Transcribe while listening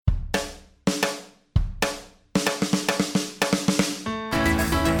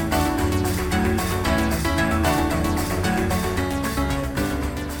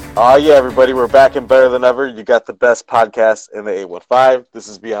Yeah, everybody, we're back and better than ever. You got the best podcast in the 815. This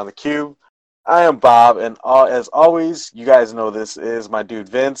is Beyond the Cube. I am Bob, and as always, you guys know this is my dude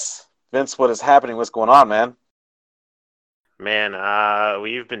Vince. Vince, what is happening? What's going on, man? Man,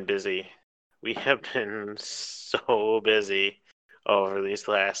 we've been busy. We have been so busy over these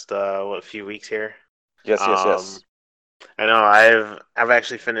last few weeks here. Yes, yes, Um, yes. I know I've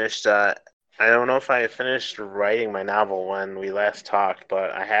actually finished. I don't know if I finished writing my novel when we last talked, but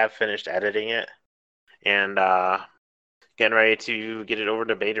I have finished editing it and getting ready to get it over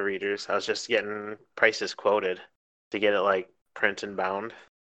to beta readers. I was just getting prices quoted to get it like print and bound,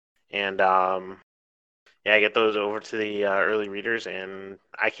 and yeah, get those over to the early readers, and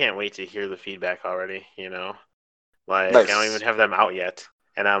I can't wait to hear the feedback already. Like I don't even Nice. have them out yet,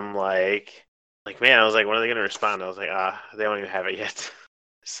 and I'm like man, I was like, when are they gonna respond? I was like, they don't even have it yet.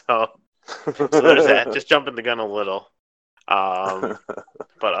 So, so there's that. Just jumping the gun a little. Um,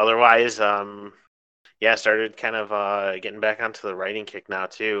 but otherwise, yeah, I started kind of getting back onto the writing kick now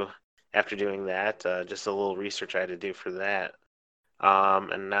too. After doing that, just a little research I had to do for that.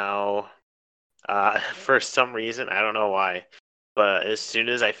 And now for some reason, I don't know why, but as soon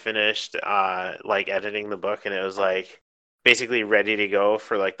as I finished like editing the book and it was like basically ready to go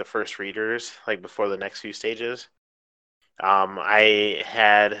for like the first readers, like before the next few stages,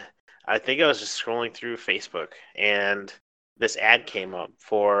 I think I was just scrolling through Facebook and this ad came up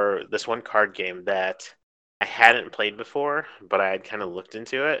for this one card game that I hadn't played before, but I had kind of looked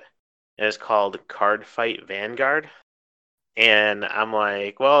into it. And it's called Card Fight Vanguard. And I'm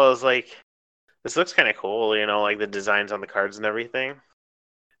like, well, I was like, this looks kind of cool, like the designs on the cards and everything.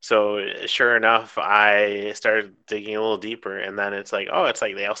 So sure enough, I started digging a little deeper, and then it's like, oh, it's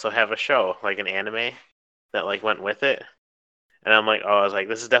like they also have a show, like an anime that like went with it. And I'm like, oh, I was like,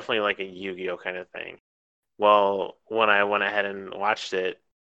 this is definitely like a Yu-Gi-Oh kind of thing. Well, when I went ahead and watched it,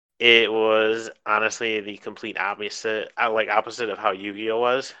 it was honestly the complete opposite, like opposite of how Yu-Gi-Oh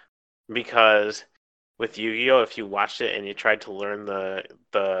was, because with Yu-Gi-Oh, if you watched it and you tried to learn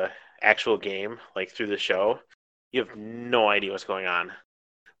the actual game like through the show, you have no idea what's going on.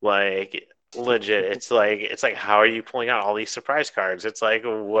 Like legit, it's like how are you pulling out all these surprise cards? It's like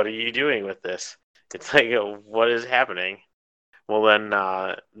what are you doing with this? It's like what is happening? Well then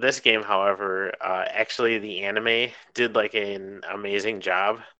this game, however, actually the anime did like an amazing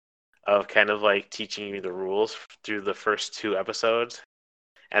job of kind of like teaching you the rules through the first two episodes,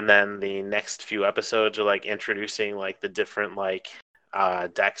 and then the next few episodes are like introducing like the different like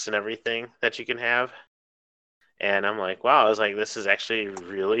decks and everything that you can have. And I'm like, wow, I was like, this is actually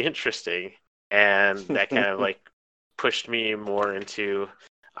really interesting. And that kind of like pushed me more into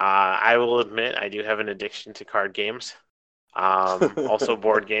I will admit I do have an addiction to card games. Also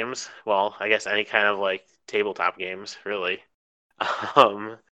board games. Well, I guess any kind of like tabletop games, really.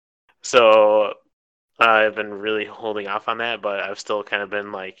 Um, so I've been really holding off on that, but I've still kind of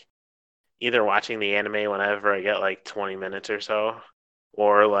been like either watching the anime whenever I get like 20 minutes or so,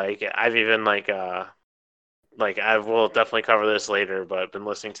 or like I've even like I will definitely cover this later, but I've been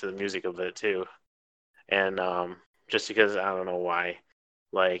listening to the music of it too, and just because I don't know why,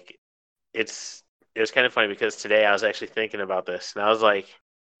 like it's it was kind of funny because today I was actually thinking about this, and I was like,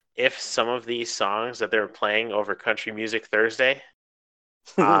 if some of these songs that they were playing over Country Music Thursday,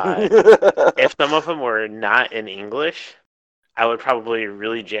 uh, if some of them were not in English, I would probably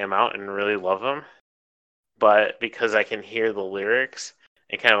really jam out and really love them. But because I can hear the lyrics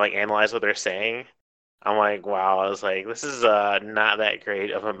and kind of like analyze what they're saying, I'm like, wow, I was like, this is not that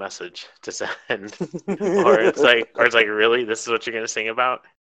great of a message to send. Or it's like, really, this is what you're gonna sing about?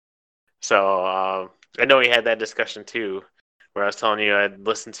 So I know we had that discussion too, where I was telling you I'd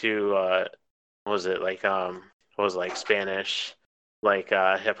listened to what was it like what was it, like Spanish, like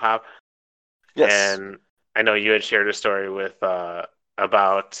hip hop, Yes. and I know you had shared a story with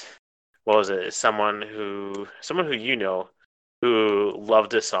about what was it, someone who who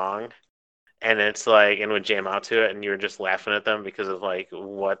loved a song and it's like and would jam out to it and you were just laughing at them because of like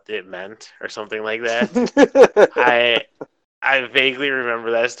what it meant or something like that. I I vaguely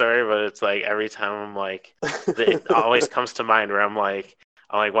remember that story, but it's like every time I'm like it always comes to mind where I'm like,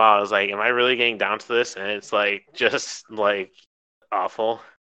 wow, I was like, am I really getting down to this? And it's like just like awful.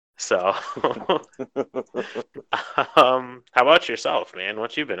 So how about yourself, man?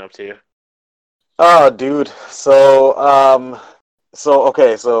 What you been up to? Oh, dude.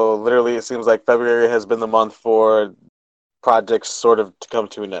 Okay, so literally it seems like February has been the month for projects sort of to come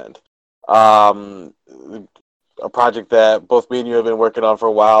to an end. Um, a project that both me and you have been working on for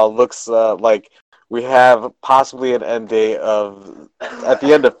a while looks like we have possibly an end date of at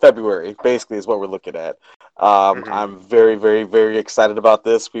the end of February. Basically, is what we're looking at. Mm-hmm. I'm very, very, very excited about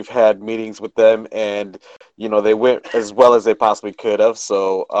this. We've had meetings with them, and they went as well as they possibly could have.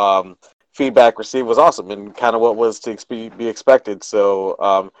 So feedback received was awesome, and kind of what was to be expected.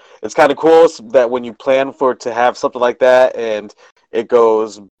 So it's kind of cool that when you plan for to have something like that, and it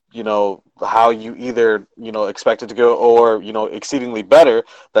goes, how you either expect it to go, or exceedingly better.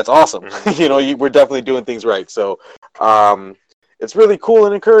 That's awesome. Mm-hmm. We're definitely doing things right. So it's really cool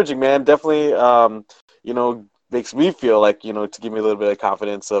and encouraging, man. Definitely, makes me feel like, to give me a little bit of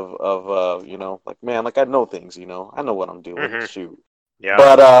confidence like, man, like I know things, I know what I'm doing. Mm-hmm. Shoot.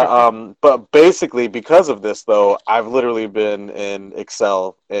 Yeah. But basically because of this though, I've literally been in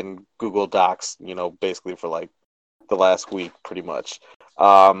Excel and Google Docs, basically for like the last week pretty much.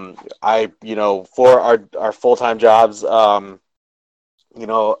 For our full-time jobs, you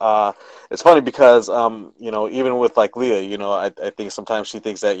know, uh, it's funny because, even with like Leah, I think sometimes she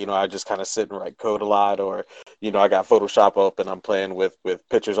thinks that, I just kind of sit and write code a lot, or, I got Photoshop up and I'm playing with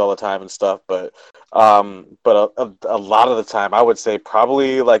pictures all the time and stuff. But a lot of the time, I would say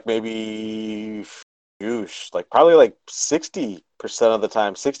probably like maybe, like probably like 60% of the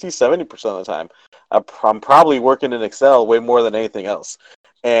time, 60-70% of the time, I'm probably working in Excel way more than anything else.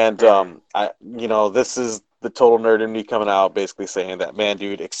 And Mm-hmm. this is the total nerd in me coming out, basically saying that, man,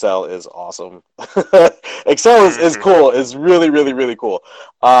 dude, Excel is awesome. Excel is Mm-hmm. cool. It's really, really, really cool.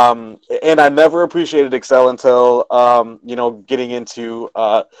 And I never appreciated Excel until getting into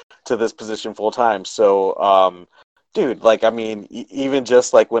to this position full time. So dude, like, I mean, even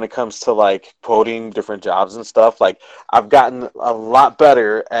just like when it comes to like quoting different jobs and stuff, like I've gotten a lot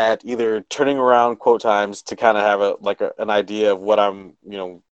better at either turning around quote times to kind of have an idea of what I'm,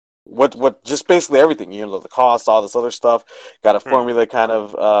 what just basically everything, the cost, all this other stuff. Got a Hmm. formula kind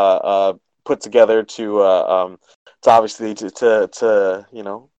of put together to obviously to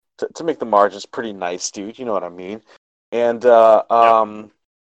make the margins pretty nice, dude. You know what I mean? And Yep.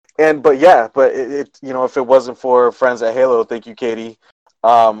 but yeah, but if it wasn't for friends at Halo, thank you, Katie,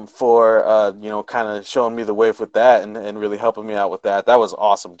 for kind of showing me the way with that, and really helping me out with that. That was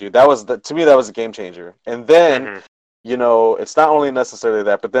awesome, dude. To me, that was a game changer. And then Mm-hmm. it's not only necessarily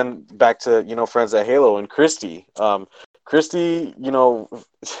that, but then back to friends at Halo and Christy. Christy,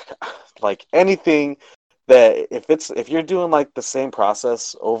 like anything that if you're doing like the same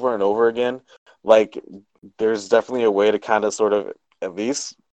process over and over again, like there's definitely a way to kind of sort of at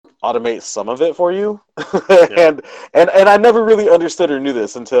least automate some of it for you. Yep. And I never really understood or knew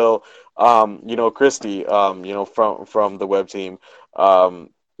this until Christy, from the web team.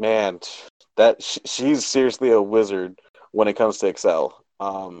 Man, she's seriously a wizard when it comes to Excel.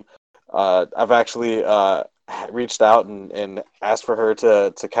 I've actually reached out and asked for her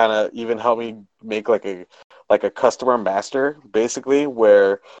to kind of even help me make like a customer master, basically,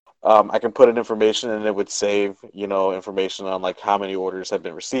 where I can put in information and it would save, information on like how many orders have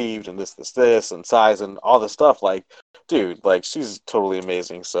been received and this, and size and all this stuff. Like, dude, like she's totally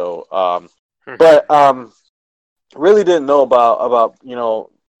amazing. So, Mm-hmm. but really didn't know about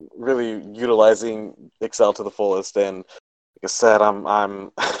really utilizing Excel to the fullest. And like I said,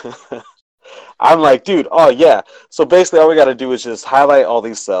 I'm I'm like, dude, oh yeah. So basically, all we got to do is just highlight all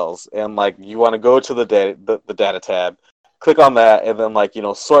these cells, and like, you want to go to the data tab, click on that, and then like,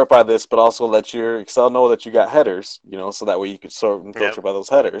 sort by this, but also let your Excel know that you got headers, so that way you can sort and Yep. filter by those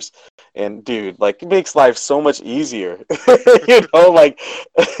headers. And dude, like, it makes life so much easier, like,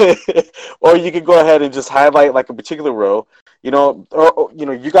 or you could go ahead and just highlight like a particular row. Or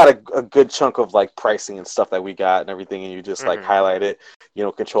you got a good chunk of like pricing and stuff that we got and everything, and you just like Mm-hmm. highlight it,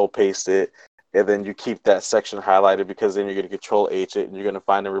 control paste it, and then you keep that section highlighted, because then you're going to control H it and you're going to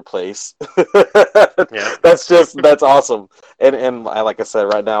find and replace. Yep. That's awesome. And like I said,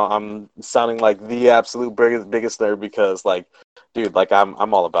 right now I'm sounding like the absolute biggest nerd, because like, dude, like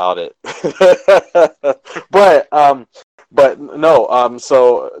I'm all about it. but no,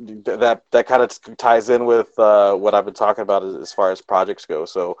 so that kind of ties in with what I've been talking about as far as projects go.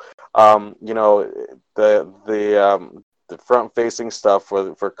 So the front facing stuff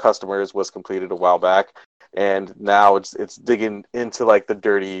for customers was completed a while back, and now it's digging into like the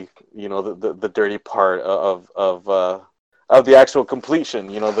dirty, the dirty part of the actual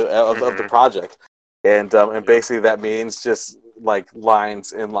completion, of the Mm-hmm. project. And Yep. basically that means just like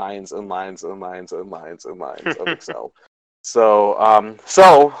lines and lines and lines and lines and lines and lines of Excel. So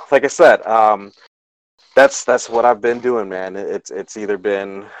like I said, that's what I've been doing, man. It's either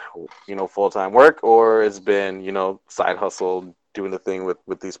been, full time work, or it's been, side hustle, doing the thing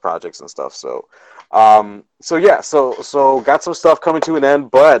with these projects and stuff. So yeah, so got some stuff coming to an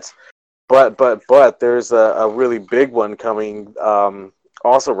end, but there's a really big one coming,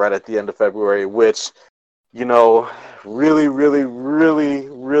 also right at the end of February, which you know, really, really, really,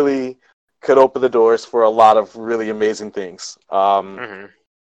 really could open the doors for a lot of really amazing things. Hmm.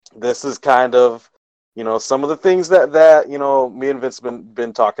 This is kind of, some of the things that me and Vince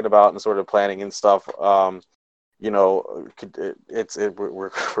been talking about and sort of planning and stuff. We're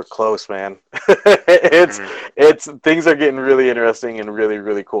close, man. it's Hmm. it's things are getting really interesting and really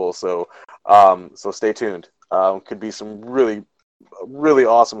really cool. So stay tuned. Could be some really really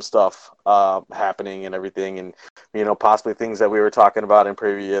awesome stuff happening and everything, and possibly things that we were talking about in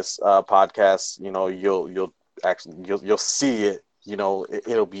previous podcasts. You'll see it.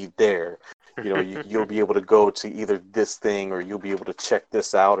 It'll be there. You'll be able to go to either this thing, or you'll be able to check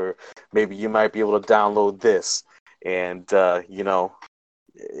this out, or maybe you might be able to download this, and who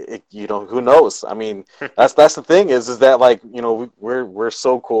knows. I mean, that's the thing is that, like, we're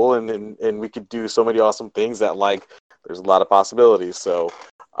so cool, and we could do so many awesome things that, like, there's a lot of possibilities. So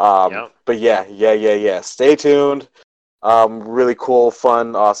Yep. but yeah, stay tuned. Really cool,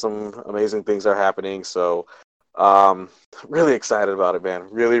 fun, awesome, amazing things are happening. So um really excited about it, man.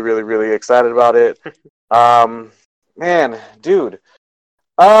 Really really really excited about it. um Man, dude.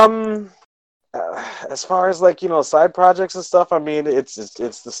 um as far as, like, side projects and stuff, I mean, it's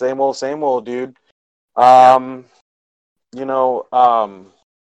the same old, dude. Yep. Um, you know,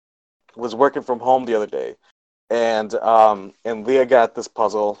 was working from home the other day, and Leah got this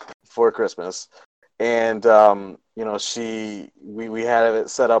puzzle for Christmas, and we had it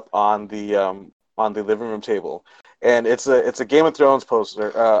set up on the living room table, and it's a Game of Thrones poster,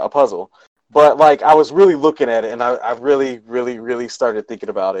 a puzzle. But, like, I was really looking at it, and I really really really started thinking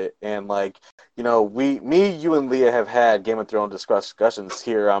about it, and, like, you and Leah have had Game of Thrones discussions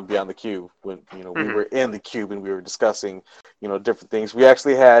here on Beyond the Cube when we Hmm. were in the cube and we were discussing different things. We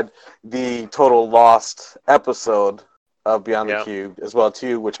actually had the Total Lost episode of Beyond the Yep. Cube as well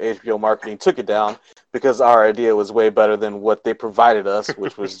too, which HBO marketing took it down because our idea was way better than what they provided us,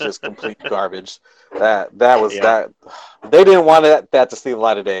 which was just complete garbage. That was Yep. that They didn't want that to see the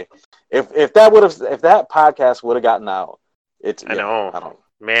light of day. If that podcast would have gotten out, I know. I don't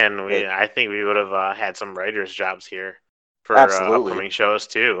Man, it I think we would have had some writers' jobs here for absolutely. upcoming shows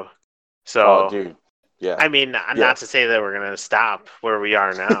too. Oh, So, dude, yeah, I mean, not to yes, say that we're gonna stop where we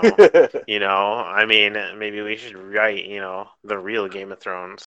are now. I mean, maybe we should write, the real Game of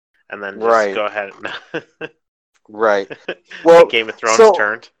Thrones, and then just right, go ahead. right. Well, Game of Thrones so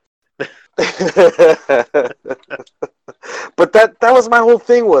turned. but that was my whole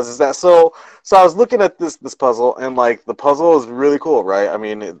thing, was is that so I was looking at this puzzle, and, like, the puzzle is really cool, right? I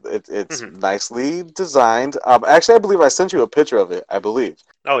mean, it's Mhm. nicely designed. Actually, I believe I sent you a picture of it, I believe.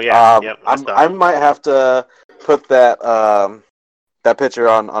 Oh yeah, yep, I saw I it. might have to put that picture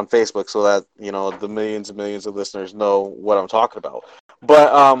on Facebook so that the millions and millions of listeners know what I'm talking about.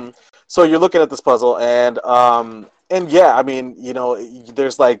 But so you're looking at this puzzle, and yeah, I mean,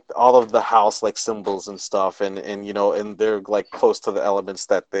 there's, like, all of the house, like, symbols and stuff, and they're, like, close to the elements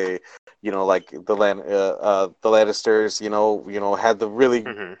that they, like the Lannisters, had the really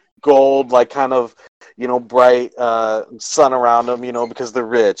Hmm. gold, like, kind of bright sun around them, because they're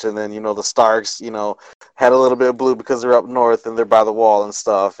rich, and then the Starks, had a little bit of blue because they're up north and they're by the wall and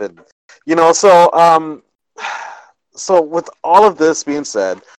stuff, and so with all of this being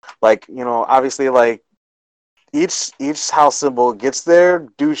said, like, obviously, like, each house symbol gets their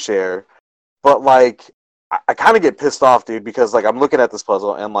due share, but, like, I kind of get pissed off, dude, because, like, I'm looking at this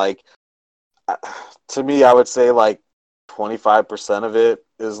puzzle, and, like, to me, I would say, like, 25% of it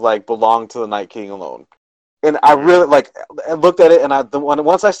is, like, belong to the Night King alone. And I Hmm. really, like, I looked at it, and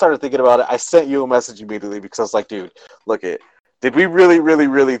once I started thinking about it, I sent you a message immediately because I was like, dude, look it. Did we really, really,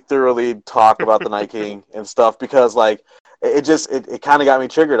 really thoroughly talk about the Night King and stuff? Because, like, it kind of got me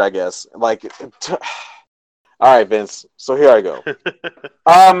triggered, I guess. Like, all right, Vince. So here I go.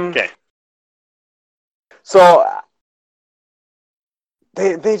 Um, Okay. so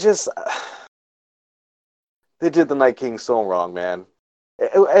they just they did the Night King so wrong, man.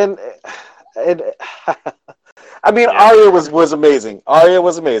 And I mean, Yep. Arya was amazing. Arya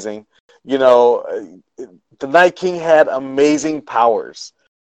was amazing. You know, the Night King had amazing powers.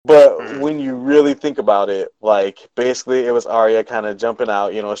 But Hmm. when you really think about it, like, basically it was Arya kind of jumping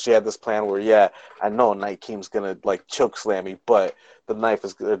out. She had this plan where, yeah, I know Night King's gonna, like, choke slam me, but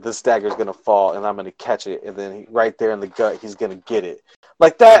this dagger's gonna fall, and I'm gonna catch it, and then right there in the gut, he's gonna get it.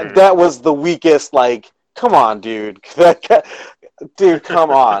 Like, that Hmm. that was the weakest. Like, come on, dude. Dude, come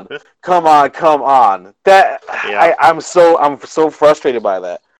on, come on, come on. Yep. I'm so frustrated by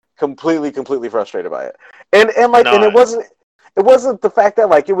that. Completely frustrated by it. And like, and No. it wasn't the fact that,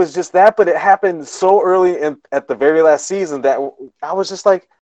 like, it was just that, but it happened so early at the very last season that I was just like,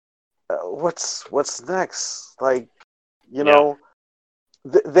 what's next? Like, you Yeah, know,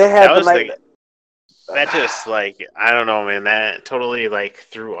 they that had the was night. that just like I don't know, man. That totally like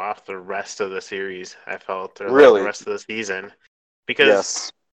threw off the rest of the series. I felt, or like the Really? rest of the season, because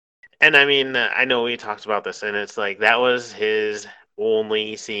Yes. and I mean I know we talked about this, and it's like that was his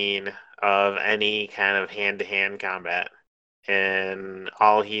only scene of any kind of hand to hand combat, and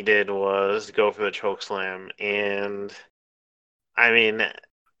all he did was go for the choke slam. And I mean,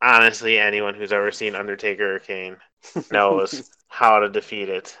 honestly, anyone who's ever seen Undertaker or Kane knows how to defeat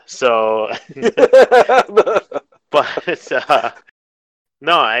it. So, but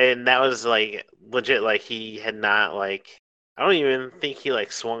no, and that was like legit. Like he had not like I don't even think he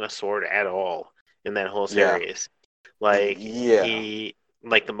like swung a sword at all in that whole Yeah. series. Like Yeah. he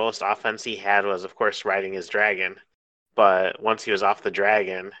like the most offense he had was of course riding his dragon. But once he was off the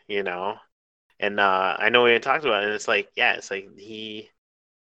dragon, and I know we had talked about it, and it's like yeah, it's like he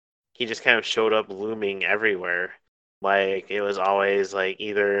just kind of showed up looming everywhere. Like it was always like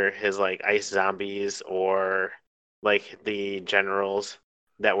either his like ice zombies or like the generals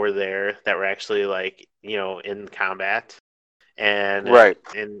that were there that were actually like, in combat. And Right.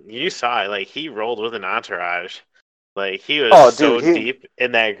 and you saw it, like he rolled with an entourage. Like he was Oh, dude. so deep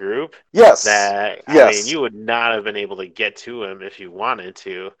in that group Yes. that I mean Yes. you would not have been able to get to him if you wanted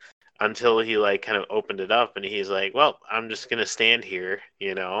to until he like kind of opened it up and he's like, well, I'm just gonna stand here.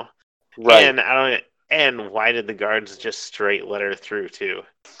 Right. And I don't. And why did the guards just straight let her through too?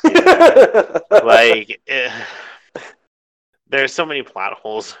 You know, like there's so many plot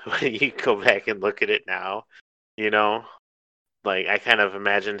holes when you go back and look at it now. You know, like I kind of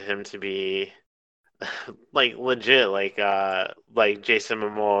imagined him to be like legit, like Jason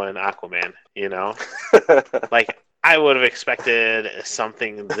Momoa and Aquaman. Like I would have expected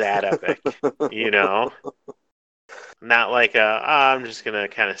something that epic. You know, not like I'm just gonna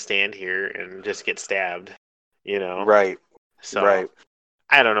kind of stand here and just get stabbed. You know, Right. so Right.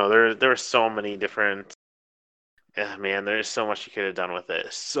 I don't know. There were so many different. Man, there's so much you could have done with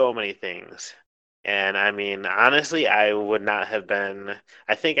it. So many things. And I mean, honestly, I would not have been.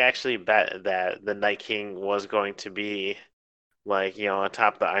 I think I actually bet that the Night King was going to be like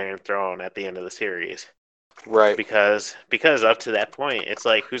atop the Iron Throne at the end of the series Right. because up to that point, it's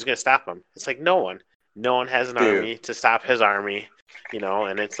like who's gonna stop him? It's like no one. No one has an Dude. army to stop his army.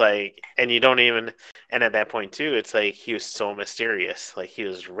 And it's like, and you don't even, and at that point too, it's like he was so mysterious, like he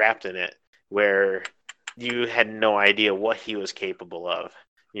was wrapped in it, where you had no idea what he was capable of,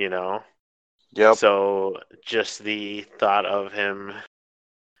 you know? Yep. So just the thought of him,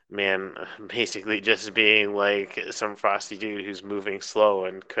 man, basically just being like some frosty dude who's moving slow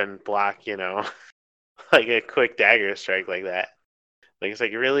and couldn't block, like a quick dagger strike like that. Like it's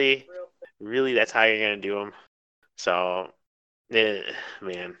like really, really, that's how you're gonna do him. So,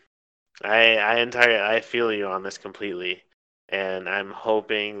 man, I feel you on this completely, and I'm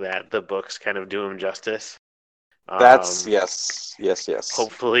hoping that the books kind of do him justice. That's Um, yes. Yes. Yes.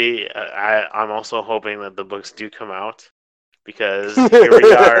 Hopefully, I'm also hoping that the books do come out because here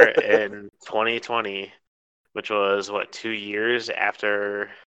we are in 2020, which was what 2 years after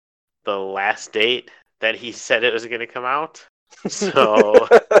the last date that he said it was going to come out. So,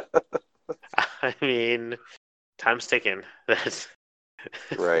 I mean, time's ticking. That's,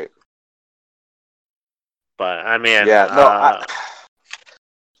 Right. but I mean, Yeah. No.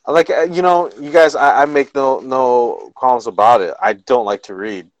 Like you guys. I make no qualms about it. I don't like to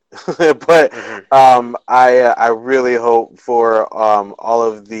read, but mhm. I really hope for all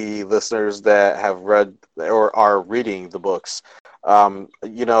of the listeners that have read or are reading the books.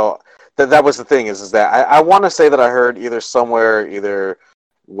 That was the thing is that I want to say that I heard either somewhere, either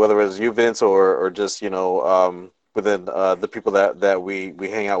whether it was you, Vince, or just within the people that we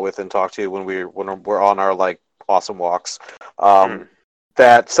hang out with and talk to when we're on our like awesome walks. Mhm. Um,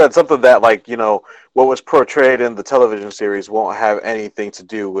 that said something that like what was portrayed in the television series won't have anything to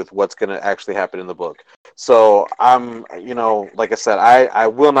do with what's going to actually happen in the book. So I'm like I said, I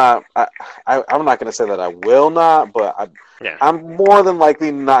will not I'm not going to say that I will not, but Yeah, I'm more than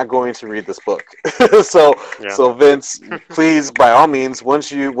likely not going to read this book. so yeah. so Vince, please by all means, once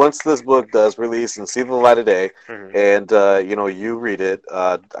this book does release and see the light of day, Mhm. and you read it,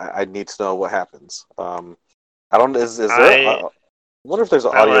 I need to know what happens. I don't is there I wonder if there's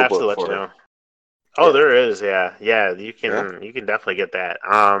an I will have to audiobook let you for it. know. Oh, Yeah. there is. Yeah, yeah. You Yeah. can definitely get that.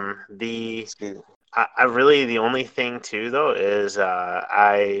 Excuse- I really the only thing too though is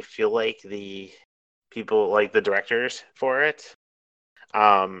I feel like the people like the directors for it.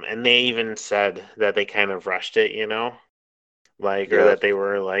 And they even said that they kind of rushed it, like or Yeah. that they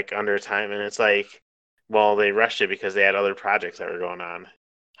were like under time, and it's like, well, they rushed it because they had other projects that were going on.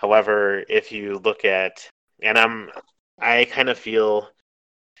 However, if you look at, and I kind of feel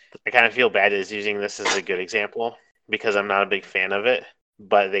bad as using this as a good example because I'm not a big fan of it,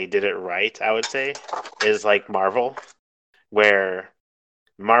 but they did it right, I would say, is like Marvel, where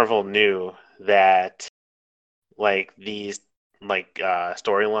Marvel knew that like these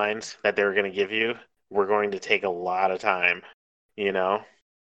storylines that they were going to give you were going to take a lot of time, you know?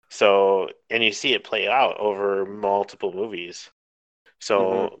 So, and you see it play out over multiple movies. Hmm.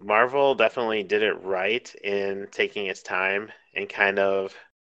 So, Marvel definitely did it right in taking its time and kind of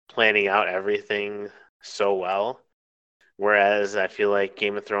planning out everything so well. Whereas I feel like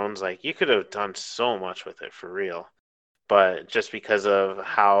Game of Thrones, like you could have done so much with it for real, but just because of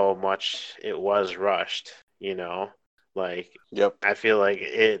how much it was rushed, like Yep. I feel like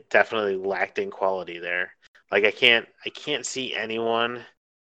it definitely lacked in quality there. Like I can't see anyone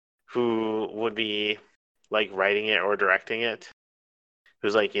who would be like writing it or directing it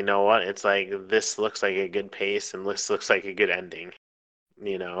who's like, you know what? It's like this looks like a good pace and this looks like a good ending,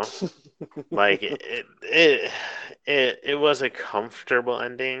 you know? Like it was a comfortable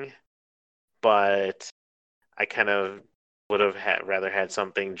ending, but I kind of would have rather had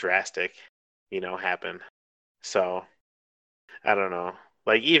something drastic, happen. So I don't know.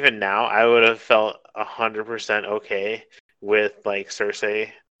 Like even now, I would have felt 100% okay with like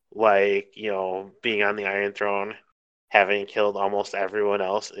Cersei, like being on the Iron Throne, having killed almost everyone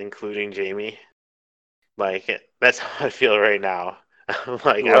else, including Jamie. Like that's how I feel right now.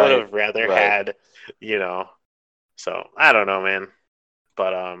 Like I would Right. have rather Right. had, you know. So I don't know, man.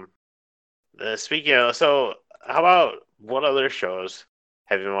 But speaking of, so how about what other shows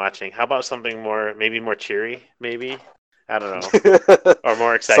have you been watching? How about something maybe more cheery, maybe? I don't know, or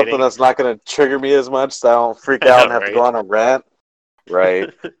more Something exciting. that's not going to trigger me as much, so I don't freak I out know, and have to go right? on a rant. Right.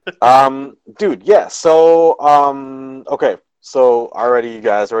 Dude, yeah. So, okay. So already, you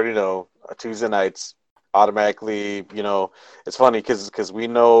guys already know Tuesday nights automatically. It's funny because we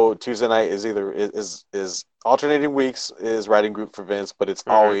know Tuesday night is either is alternating weeks is writing group for Vince, but it's Mm-hmm.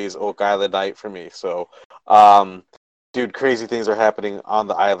 always Oak Island night for me. So, um, dude, crazy things are happening on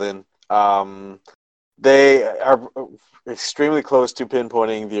the island. They are extremely close to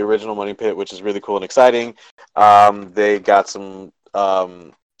pinpointing the original Money Pit, which is really cool and exciting. They got some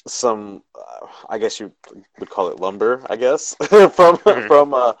I guess you would call it lumber, I guess, from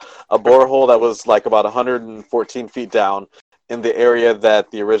Mm-hmm. a borehole that was like about 114 feet down in the area that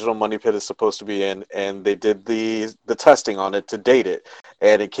the original Money Pit is supposed to be in, and they did the testing on it to date it,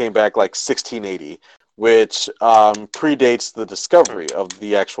 and it came back like 1680, which predates the discovery of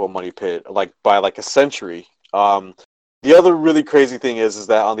the actual Money Pit, like by like a century. The other really crazy thing is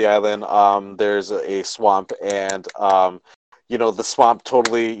that on the island, there's a swamp, and the swamp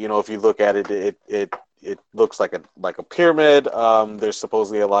totally, if you look at it, it looks like a pyramid. There's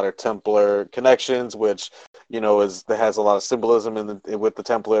supposedly a lot of Templar connections, which is that has a lot of symbolism with the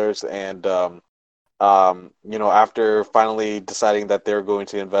Templars, and after finally deciding that they're going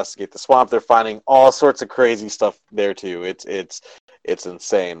to investigate the swamp, they're finding all sorts of crazy stuff there too. It's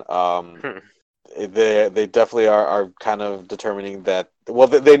insane. They definitely are kind of determining that. Well,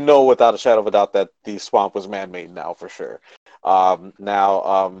 they know without a shadow of a doubt that the swamp was man-made now for sure.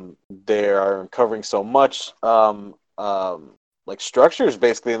 Now they are uncovering so much like structures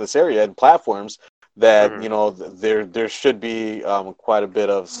basically in this area and platforms that Mm-hmm. there should be quite a bit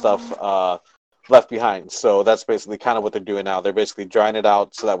of stuff left behind. So that's basically kind of what they're doing now. They're basically drying it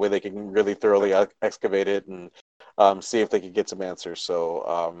out so that way they can really thoroughly excavate it and see if they can get some answers.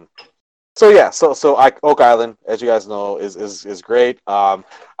 So yeah, Oak Island, as you guys know, is great. I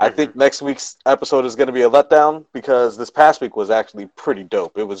Mm-hmm. think next week's episode is going to be a letdown because this past week was actually pretty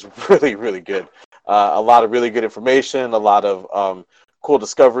dope. It was really really good. A lot of really good information, a lot of cool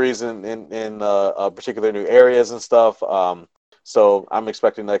discoveries in particular new areas and stuff. So I'm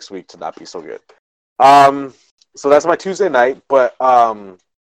expecting next week to not be so good. Um, so that's my Mm-hmm. Tuesday night, but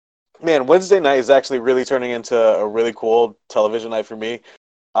man, Wednesday night is actually really turning into a really cool television night for me.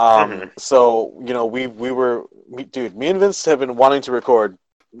 Mm-hmm. So dude, me and Vince have been wanting to record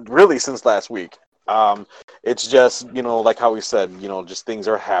really since last week. It's just like how we said, just things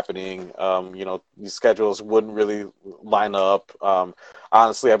are happening. These schedules wouldn't really line up.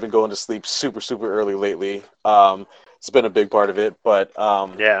 Honestly, I've been going to sleep super super early lately. It's been a big part of it, but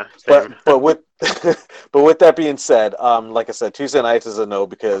Yeah, but same. but with but with that being said, like I said, Tuesday nights is a no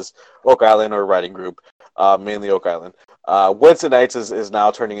because Oak Island or writing group, mainly Oak Island. Wednesday nights is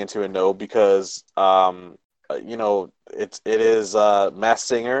now turning into a no because it is Masked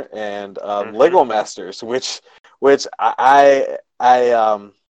Singer and Mm-hmm. Lego Masters, which I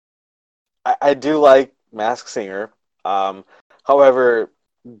do like Masked Singer. However,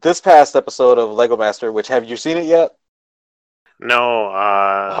 this past episode of Lego Master, which have you seen it yet? No,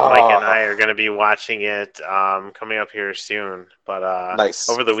 Mike and I Oh, are going to be watching it coming up here soon, but nice.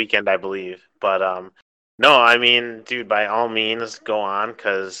 over the weekend, I believe. But no, I mean, dude, by all means, go on,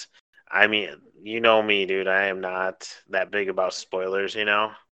 because I mean, you know me, dude. I am not that big about spoilers, you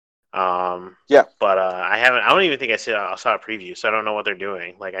know. Um, Yeah. but I haven't. I don't even think I saw a preview, so I don't know what they're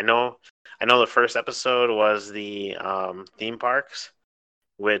doing. Like, I know the first episode was the theme parks,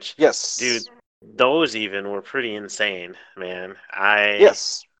 which, dude, Yes. those even were pretty insane, man.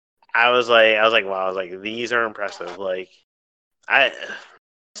 Yes. I was like, wow, I was like, these are impressive. Like, I.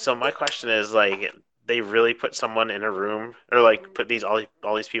 So my question is, like, they really put someone in a room, or like put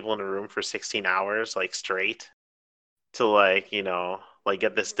all these people in a room for 16 hours, like straight, to like like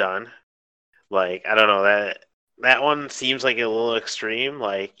get this done. Like, I don't know, that one seems like a little extreme.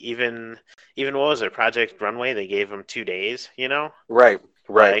 Like, even what was it, Project Runway? They gave them 2 days, you know. Right.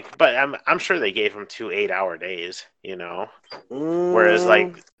 Right. Like, but I'm sure they gave them 2 8-hour days, you know. Whereas Mm,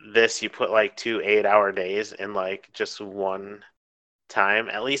 like this, you put like 2 8-hour days in like just one time.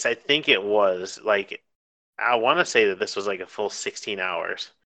 At least I think it was like, I want to say that this was like a full 16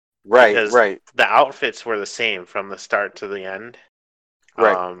 hours, right. because Right. the outfits were the same from the start to the end.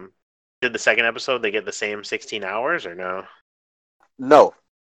 Right. Um, did the second episode they get the same 16 hours or no? No.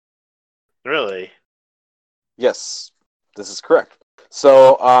 Really? Yes. This is correct.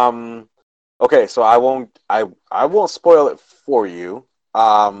 So, okay. So I won't spoil it for you.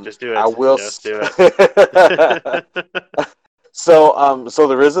 Just do I it. will. Just do it. So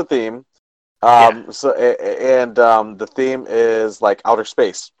there is a theme. Yeah. The theme is like outer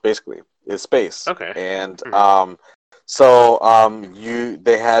space, basically, is space. Okay. And Hmm. you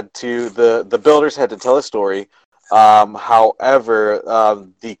they had to the builders had to tell a story. However,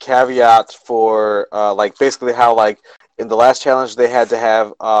 the caveat for like basically how like in the last challenge they had to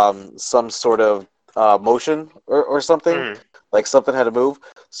have some sort of motion or something, Hmm. like something had to move.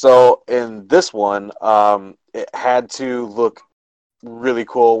 So in this one, it had to look really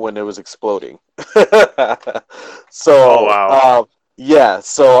cool when it was exploding. Oh so wow. yeah,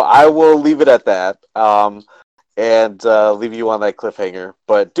 so I will leave it at that, and leave you on that cliffhanger.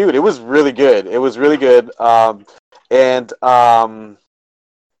 But dude, it was really good. It was really good. And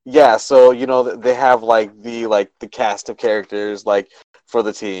yeah, so they have like the cast of characters like for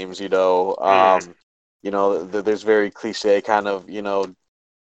the teams. Hmm. There's very cliche kind of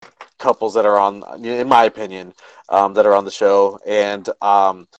couples that are on, in my opinion, that are on the show, and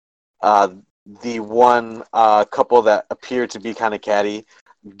uh, the one couple that appear to be kind of catty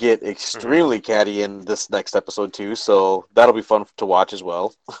get Hmm. extremely catty in this next episode too. So that'll be fun to watch as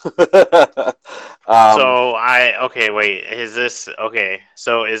well. um, So okay, wait, is this okay?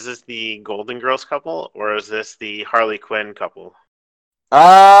 So is this the Golden Girls couple, or is this the Harley Quinn couple,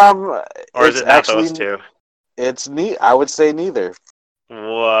 um, or is it's it not those actually two? it's neat. I would say neither.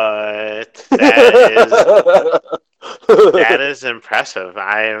 What? That is impressive.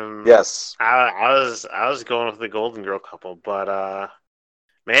 Yes. I was going with the Golden Girl couple, but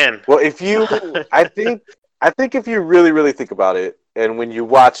man. Well, I think if you really, really think about it, and when you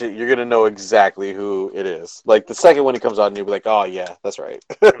watch it, you're gonna know exactly who it is. Like the second one it comes on, you'll be like, "Oh yeah, that's right."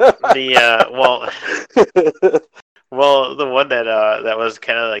 The well, the one that was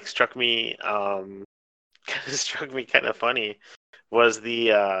kind of like struck me kind of struck me kind of funny was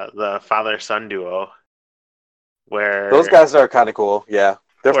the father son duo, Those where guys are kind of cool. Yeah,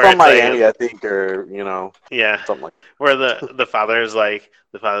 they're from it's like, Miami, I think, or yeah, something like. where the father's like,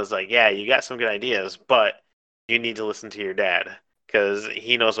 yeah, you got some good ideas, but you need to listen to your dad because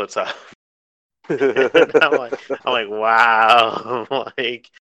he knows what's up. And I'm like, wow, I'm like,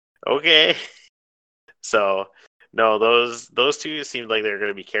 okay. So no, those two seemed like they're going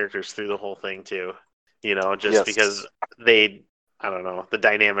to be characters through the whole thing too. Just because Yes. they, I don't know, the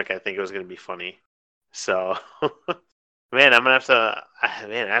dynamic. I think it was going to be funny. So, man, I'm gonna have to,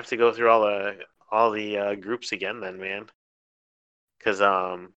 man, I have to go through all the groups again then, man. Because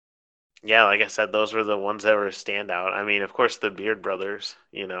yeah, like I said, those were the ones that were standout. I mean, of course, the Beard brothers,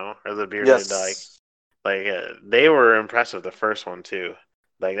 or the bearded Yes. they were impressive. The first one too,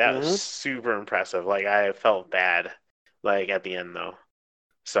 like that was Hmm. super impressive. Like I felt bad, like at the end though.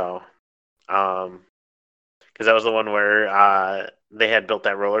 So, um, because that was the one where they had built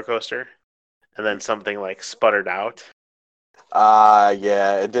that roller coaster, and then something like sputtered out.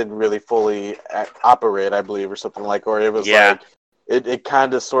 Yeah, it didn't really fully operate, I believe, or something like, or it was Yeah, like, it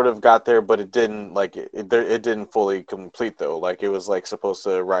kind of sort of got there, but it didn't like it didn't fully complete though. Like it was like supposed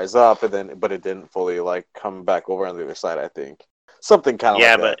to rise up, and then but it didn't fully like come back over on the other side, I think. something kind of Yeah,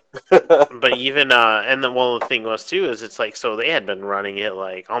 like that. but even and then well the thing was too is it's like so they had been running it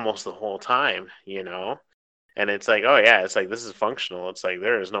like almost the whole time, you know, and it's like oh yeah, it's like this is functional. It's like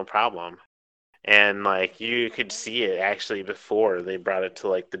there is no problem, and like you could see it actually before they brought it to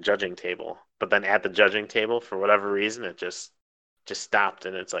like the judging table, but then at the judging table for whatever reason it just stopped,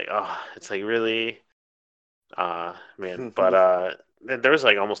 and it's like oh it's like really man, but there was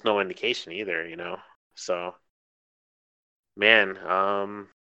like almost no indication either, you know, so man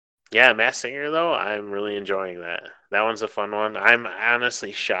yeah, Mass Singer though, I'm really enjoying that. That one's a fun one. I'm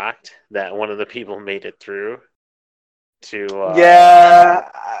honestly shocked that one of the people made it through to Yeah,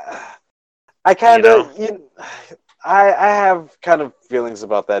 I you kind know. of, I have kind of feelings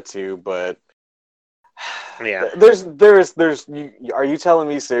about that too, but Yeah. are you telling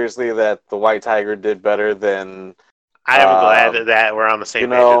me seriously that the White Tiger did better than, I'm glad um, that we're on the you same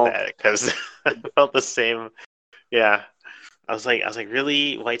page with know, that because I felt the same. Yeah. I was like,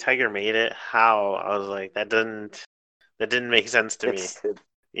 really? White Tiger made it? How? I was like, that didn't make sense to me, it's,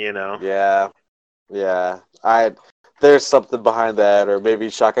 you know? yeah, yeah, there's something behind that, or maybe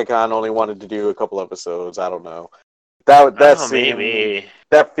Shaka Khan only wanted to do a couple episodes. I don't know. That Oh, seemed maybe.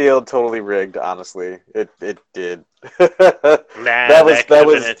 that field totally rigged. Honestly, it did. that That could that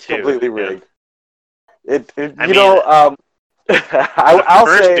have been was it too. completely Yeah. rigged. I mean, the I'll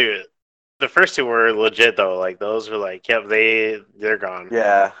first say, two, the first two were legit though. Like those were like, yep, they're gone.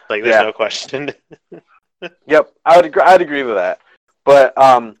 yeah, Like there's yeah, no question. yep. I'd agree with that. But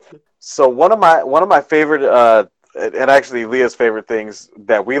so one of my favorite and actually Leah's favorite things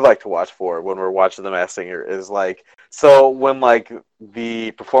that we like to watch for when we're watching The Masked Singer is like so when like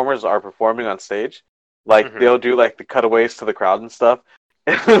the performers are performing on stage, like hmm they'll do like the cutaways to the crowd and stuff. hmm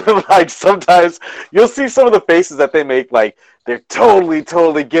And like sometimes you'll see some of the faces that they make, like they're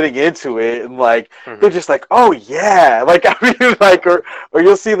totally getting into it, and like they're hmm just like, oh yeah, like I mean, like or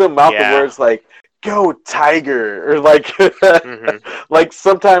you'll see them mouth the Yeah. words like "Go Tiger" or like hmm like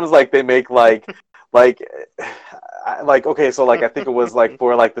sometimes like they make like like okay, so like I think it was like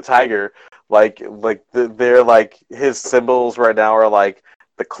for like the tiger, they're like his symbols right now are like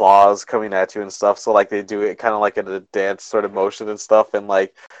the claws coming at you and stuff. So like they do it kind of like in a dance sort of motion and stuff, and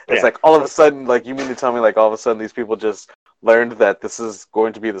like it's Yeah. like all of a sudden, like you mean to tell me like all of a sudden these people just learned that this is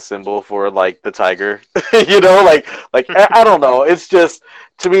going to be the symbol for like the tiger, like I don't know. It's just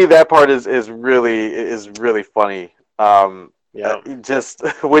to me that part is really funny. Yep. Just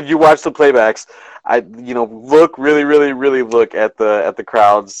when you watch the playbacks, look really look at the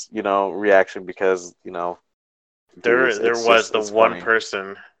crowd's reaction, because dude, There it's there it's was just the it's one funny.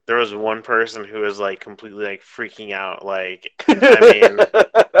 person. There was one person who was like completely like freaking out. Like, I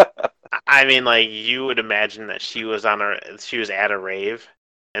mean, like you would imagine that she was at a rave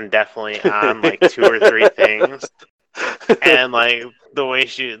and definitely on like two or three things, and like the way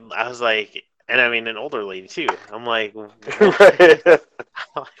I was like, and I mean an older lady too. I'm like, what? Right.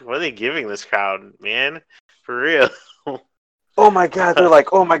 What are they giving this crowd, man? For real? Oh my god, they're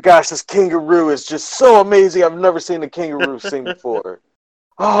like, oh my gosh, this kangaroo is just so amazing. I've never seen a kangaroo sing before.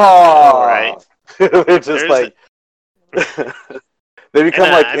 I know, right? Oh, they're just There's like they and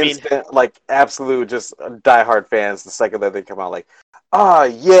become like I mean, instant, like absolute, just diehard fans the second that they come out. Like, oh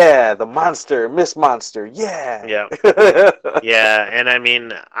yeah, the monster, Miss Monster, yeah. yeah. Yeah, and I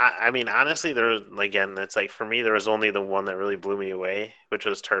mean, honestly, there was again, it's like for me, there was only the one that really blew me away, which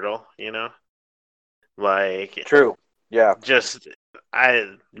was Turtle. You know, like True. Yeah. just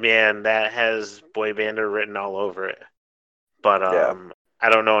man, that has boy bander written all over it. But Yeah. I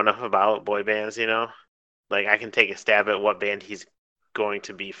don't know enough about boy bands. You know, like I can take a stab at what band he's going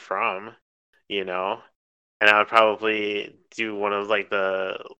to be from. You know, and I would probably do one of like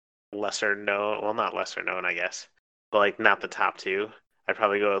the lesser known, well, not lesser known, I guess, but like not the top two. I'd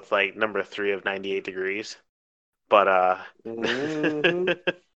probably go with like number three of 98 Degrees. But Hmm.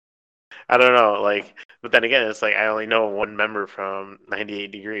 I don't know, like, but then again, it's like I only know one member from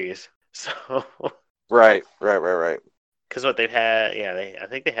 98 Degrees, so Right. Right. Right. Right. because what they've had, yeah, I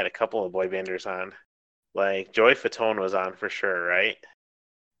think they had a couple of boy banders on. Like Joey Fatone was on for sure, right?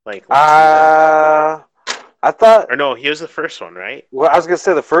 Like last season, Uh, I thought. or no, he was the first one, right? Well, I was gonna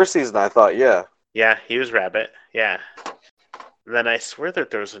say the first season. I thought, yeah. Yeah, he was Rabbit. Yeah. And then I swear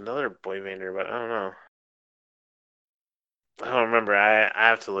that there was another boy bander, but I don't know. I don't remember. I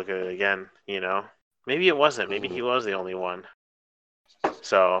have to look at it again. You know, maybe it wasn't. Maybe Mhm. he was the only one.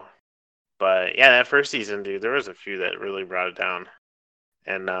 So, but yeah, that first season, dude, there was a few that really brought it down.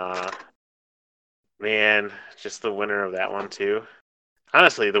 And man, just the winner of that one too.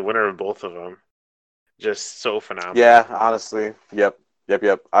 Honestly, the winner of both of them, just so phenomenal. Yeah. Honestly. Yep. Yep.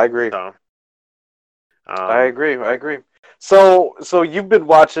 Yep. I agree. So, I um, agree. I agree. So you've been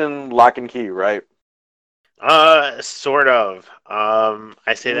watching Lock and Key, right? Sort of.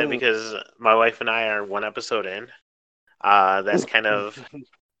 I say that Mm. because my wife and I are one episode in. That's kind of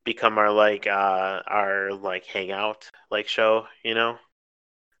become our hangout like show, you know.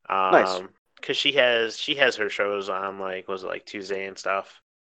 Nice. Because she has her shows on like was it like Tuesday and stuff.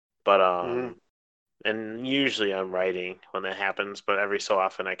 But Hmm. and usually I'm writing when that happens, but every so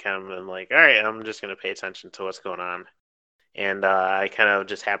often I kind of am like, all right, I'm just gonna pay attention to what's going on. And I kind of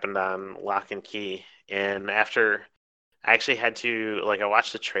just happened on Lock and Key, and after I actually had to like I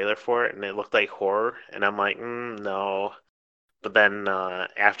watched the trailer for it and it looked like horror, and I'm like, no. But then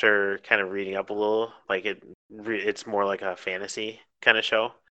after kind of reading up a little, like it's more like a fantasy kind of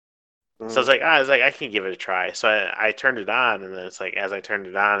show. So Hmm. I was like, I can give it a try. So I turned it on, and then it's like, as I turned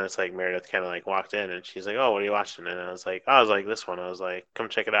it on, it's like Meredith kind of like walked in, and she's like, "Oh, what are you watching?" And I was like, this one. I was like, come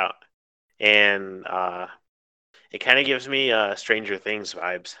check it out. And it kind of gives me Stranger Things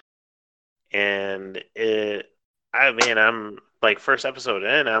vibes. And I mean, I'm like first episode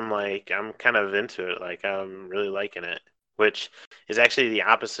in, I'm kind of into it. Like I'm really liking it, which is actually the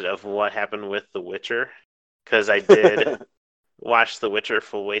opposite of what happened with The Witcher, because I did watch The Witcher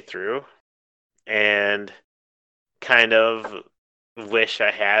full way through and kind of wish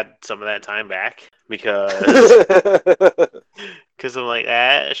I had some of that time back because I'm like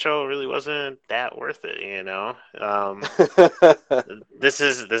that show really wasn't that worth it, you know. This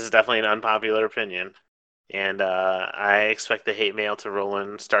is definitely an unpopular opinion, and I expect the hate mail to roll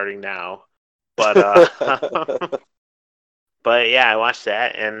in starting now. But but yeah, I watched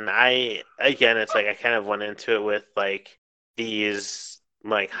that, and I again, it's like I kind of went into it with like these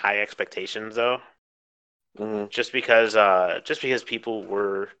like high expectations though, Hmm. just because people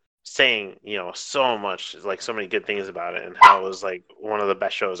were saying so much like so many good things about it and how it was like one of the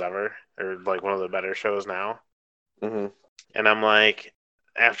best shows ever or like one of the better shows now. Hmm. And I'm like,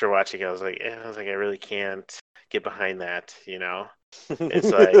 after watching it, I was like, I really can't get behind that.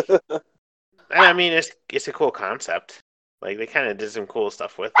 It's like, and I mean, it's a cool concept. Like they kind of did some cool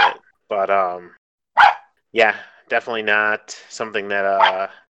stuff with it, but yeah, definitely not something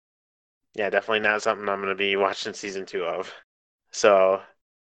that yeah, definitely not something I'm gonna be watching season 2 of. So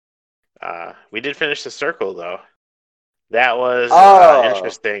we did finish the circle though. That was Oh,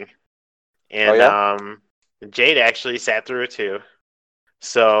 interesting, oh and yeah. Jade actually sat through it too.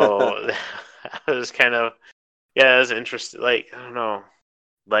 So that was kind of yeah, it was interesting. Like I don't know,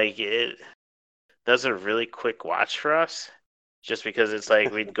 like it does a really quick watch for us, just because it's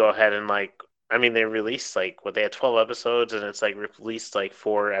like we'd go ahead and like I mean they released like what they had 12 episodes and it's like released like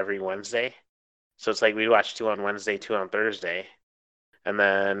 4 every Wednesday. So it's like we'd watch 2 on Wednesday, 2 on Thursday, and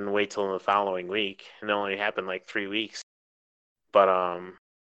then wait till the following week, and it only happened like 3 weeks. But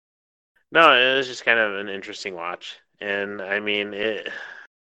no, it was just kind of an interesting watch, and I mean it.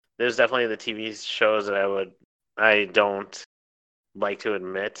 There's definitely the TV shows that I don't like to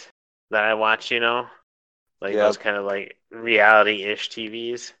admit that I watch. Like those Yep. kind of like reality-ish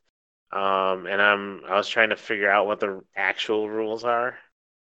TVs. And I was trying to figure out what the actual rules are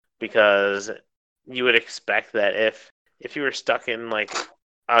because you would expect that if you were stuck in like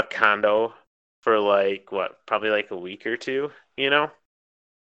a condo for like what probably like a week or two,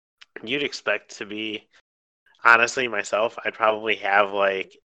 you'd expect to be honestly myself. I'd probably have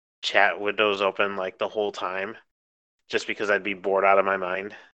like chat windows open like the whole time just because I'd be bored out of my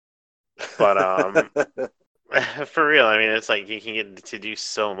mind. But for real, I mean, it's like you can get to do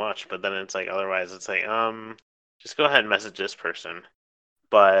so much, but then it's like otherwise, it's like just go ahead and message this person.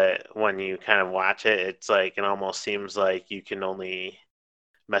 But when you kind of watch it, it's like it almost seems like you can only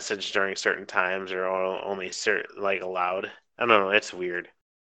message during certain times or only certain like allowed. I don't know. It's weird.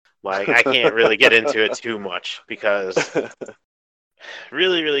 Like I can't really get into it too much because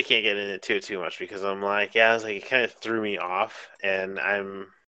really, really can't get into it too much because I'm like, yeah, I was like, it kind of threw me off, and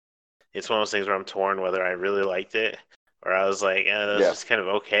it's one of those things where I'm torn whether I really liked it or I was like, it was Yeah. just kind of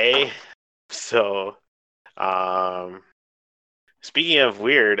okay. So, um, speaking of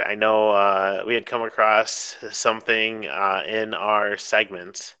weird, I know we had come across something in our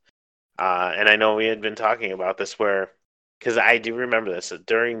segments, and I know we had been talking about this where, because I do remember this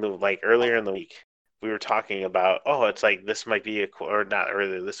during the like earlier in the week, we were talking about, oh, it's like this might be a cool, or not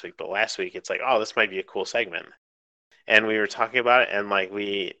earlier this week, but last week, it's like, oh, this might be a cool segment, and we were talking about it, and like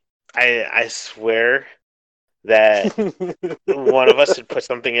I swear that one of us had put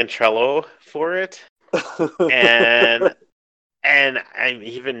something in Trello for it, and I'm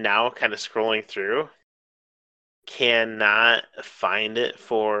even now kind of scrolling through, cannot find it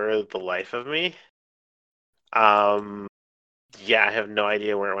for the life of me. Um, yeah, I have no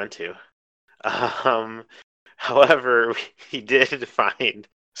idea where it went to. Um, However, he did find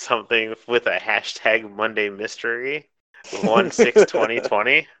something with a hashtag Monday Mystery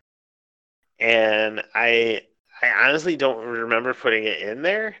 16/2020, and I honestly don't remember putting it in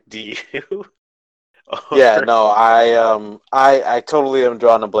there. Do you? Yeah, Or no, I totally am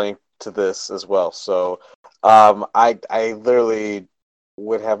drawing a blank to this as well. So, I literally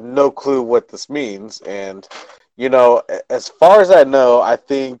would have no clue what this means, and as far as I know, I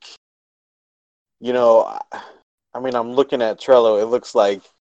think you know, I mean, I'm looking at Trello. It looks like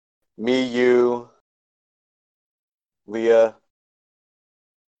me, you, Leah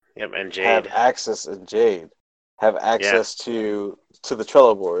yep, and have Jade. access, and Jade have Yeah. access to the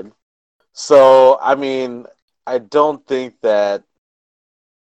Trello board. So, I mean, I don't think that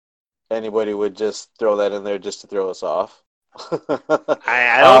anybody would just throw that in there just to throw us off.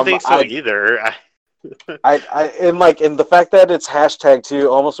 I don't um, think so I, either. and the fact that it's hashtag too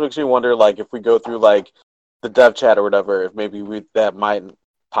almost makes me wonder, like, if we go through like the dev chat or whatever, if maybe that might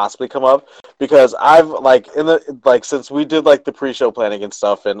possibly come up, because I've like in the like since we did like the pre-show planning and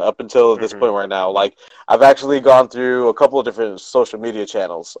stuff, and up until this Mhm. point right now, like I've actually gone through a couple of different social media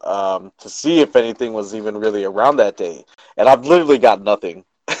channels to see if anything was even really around that day, and I've literally got nothing.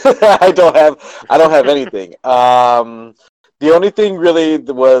 I don't have anything. The only thing really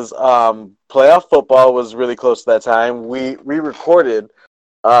was playoff football was really close to that time. We recorded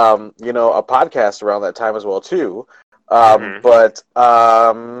a podcast around that time as well too. Mhm. But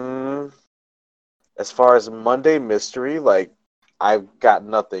as far as Monday Mystery, like I've got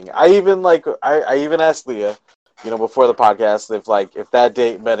nothing. I even asked Leah, before the podcast if that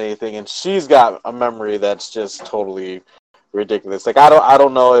date meant anything, and she's got a memory that's just totally ridiculous. Like I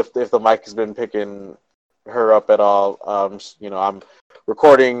don't know if the mic has been picking her up at all. I'm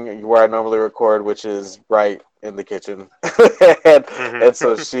recording where I normally record, which is right in the kitchen, and, Mhm. and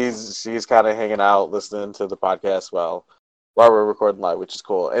so she's kind of hanging out listening to the podcast while we're recording live, which is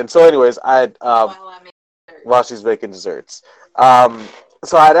cool. And so, anyways, while she's making desserts. Um,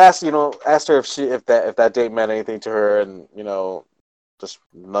 so I'd asked her if that date meant anything to her, and just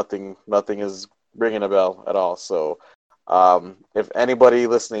nothing is ringing a bell at all. So if anybody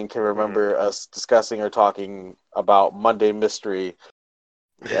listening can Mhm. remember us discussing or talking about Monday Mystery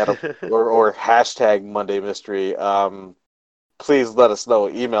or hashtag Monday Mystery, please let us know.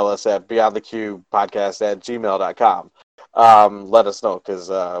 Email us at beyondthecubepodcast@gmail.com. Let us know,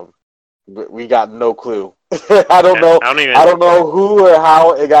 because we got no clue. I don't Yeah, know. I don't I even. don't know who or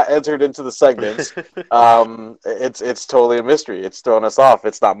how it got entered into the segments. It's totally a mystery. It's throwing us off.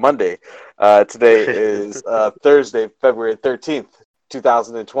 It's not Monday. Today is Thursday, February 13th,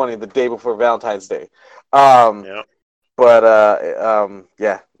 2020, the day before Valentine's Day. Um, Yeah. but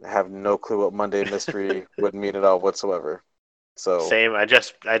yeah, I have no clue what Monday mystery would mean at all whatsoever. So Same. I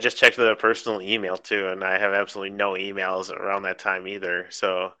just checked the personal email too, and I have absolutely no emails around that time either.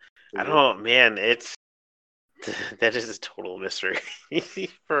 So I don't know, man. It's that is a total mystery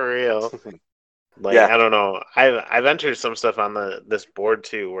for real. Like yeah. I don't know. I've entered some stuff on this board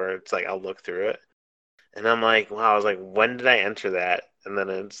too, where it's like I'll look through it, and I'm like, wow. I was like, when did I enter that? And then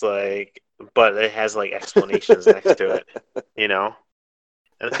it's like, but it has like explanations next to it, you know.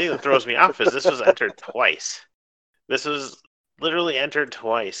 And the thing that throws me off is this was entered twice. This was literally entered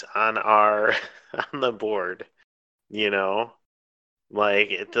twice on our on the board, you know?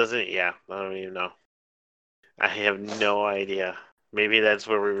 Like it doesn't yeah, I don't even know. I have no idea. Maybe that's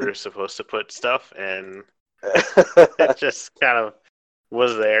where we were supposed to put stuff and it just kind of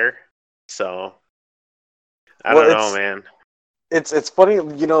was there. So, I Well, don't know, it's man. it's funny,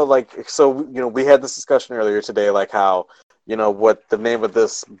 like, so we had this discussion earlier today, like how what the name of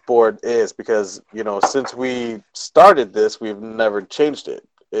this board is, because since we started this, we've never changed it.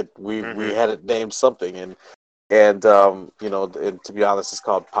 We Mhm. had it named something, and to be honest, it's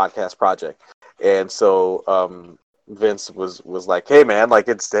called Podcast Project. And so Vince was like, hey man, like,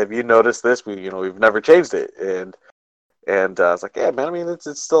 it's have you noticed this? We've never changed it. And I was like, yeah, man. I mean,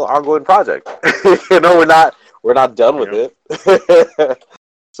 it's still an ongoing project. We're not done with Yep. it.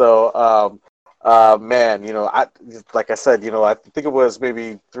 So, man, I like I said, I think it was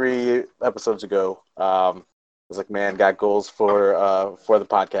maybe 3 episodes ago. I was like, man, got goals for the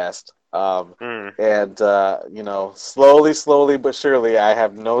podcast. Mm. And slowly but surely, I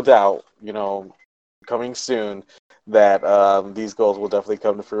have no doubt, coming soon, that these goals will definitely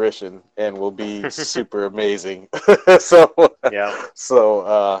come to fruition and will be super amazing. so, Yep.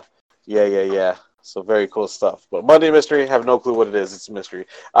 so yeah. So very cool stuff. But Monday Mystery, have no clue what it is. It's a mystery.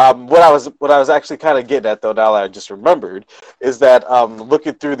 What I was actually kind of getting at, though, now that I just remembered, is that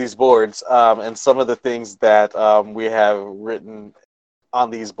looking through these boards and some of the things that we have written on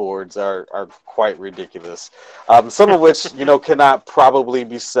these boards are quite ridiculous. Some of which cannot probably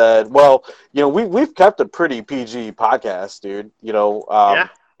be said. Well, we've kept a pretty PG podcast, dude. Yeah, we're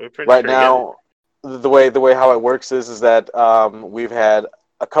Right pretty good. now, the way how it works is that we've had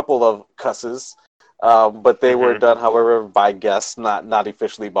a couple of cusses, but they were Hmm. done, however, by guests, not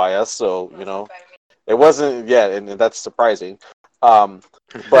officially by us. So it wasn't yet, and that's surprising. Um,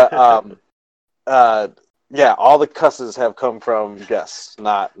 but uh, yeah, all the cusses have come from guests,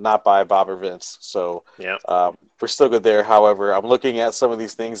 not by Bob or Vince. So Yeah. we're still good there. However, I'm looking at some of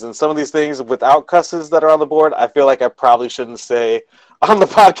these things, and some of these things without cusses that are on the board, I feel like I probably shouldn't say on the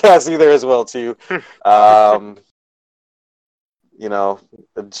podcast either as well too. Um,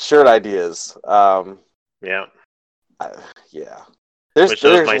 shirt ideas. Yeah. I, yeah, there's Which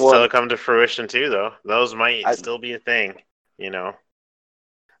those there's might still one. come to fruition too, though. Those might I still be a thing, you know.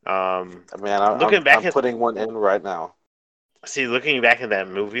 Um, man, looking back I'm at putting one in right now. looking back at that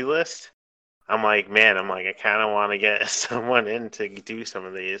movie list, I'm like, man, I kind of want to get someone in to do some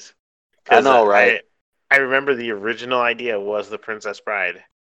of these I because know, right? I remember the original idea was the Princess Bride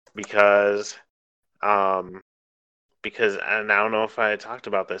because um and I don't know if I talked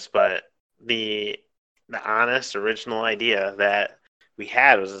about this, but the honest original idea that we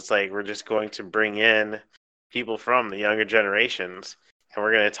had was it's like we're just going to bring in people from the younger generations and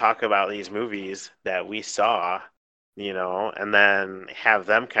we're going to talk about these movies that we saw, and then have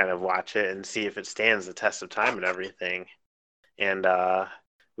them kind of watch it and see if it stands the test of time and everything. And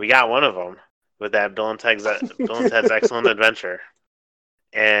we got one of them with that Bill and Ted's Excellent Adventure,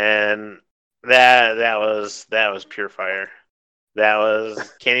 and that was pure fire. That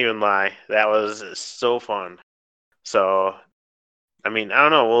was can't even lie. That was so fun. So I mean, I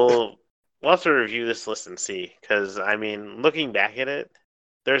don't know. We'll have to review this list and see, because I mean, looking back at it,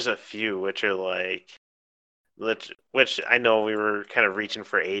 there's a few which are like, which I know we were kind of reaching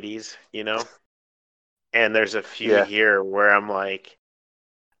for 80s, and there's a few Yeah. here where I'm like,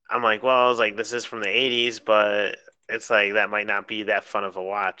 well, I was like, this is from the 80s, but it's like that might not be that fun of a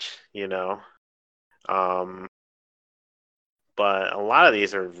watch. Um, but a lot of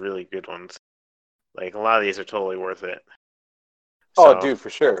these are really good ones. Like a lot of these are totally worth it. Oh, So, dude, for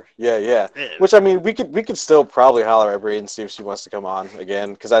sure. Yeah, yeah. eh, Which I mean, we could still probably holler at Brie and see if she wants to come on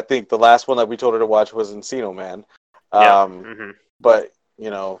again, because I think the last one that we told her to watch was Encino Man. yep. Um, but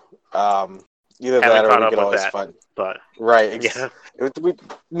either Haven't that or caught we up could with always that, find but right. yeah, We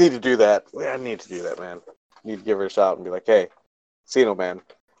need to do that. I need to do that, man. Need to give her a shout and be like, hey, Encino Man.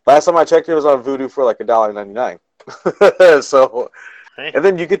 Last time I checked, it was on Vudu for like $1.99. So, hey, and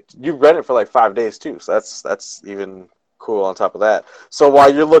then you rent it for like 5 days too. So that's even cool on top of that. So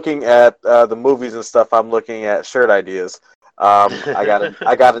while you're looking at the movies and stuff, I'm looking at shirt ideas. I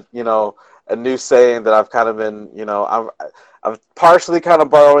got a new saying that I've kind of been I'm partially kind of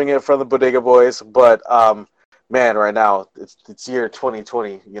borrowing it from the Bodega Boys, but man, right now it's year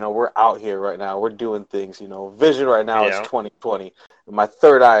 2020. We're out here right now. We're doing things. Vision right now is yeah. 2020. And my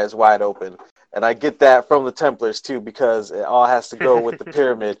third eye is wide open. And I get that from the Templars too, because it all has to go with the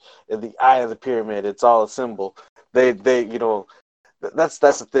pyramid and the eye of the pyramid. It's all a symbol. That's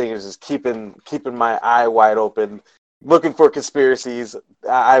the thing, is just keeping my eye wide open, looking for conspiracies.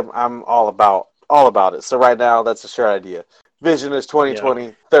 I'm all about it. So right now, that's a sure idea. Vision is Yeah.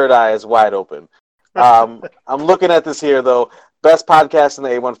 2020. Third eye is wide open. I'm looking at this here though. Best podcast in the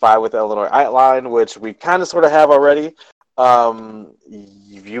A15 with Illinois Outline, which we kind of sort of have already.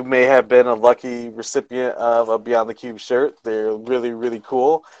 You may have been a lucky recipient of a Beyond the Cube shirt. They're really, really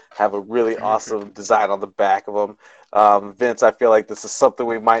cool. Have a really awesome design on the back of them. Vince, I feel like this is something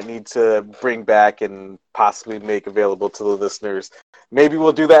we might need to bring back and possibly make available to the listeners. Maybe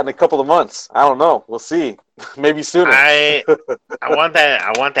we'll do that in a couple of months. I don't know. We'll see. Maybe sooner. I I want that.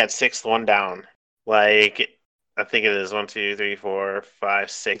 I want that sixth one down. Like I think it is 1, 2, 3, 4,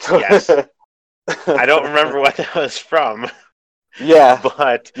 5, 6. Yes. I don't remember what that was from, Yeah,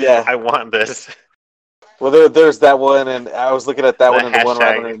 but yeah. I want this. Well, there's that one, and I was looking at that The one and the one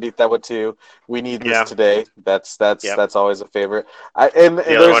right hashtag. underneath that one too. We need this Yeah. today. That's that's Yep. that's always a favorite. And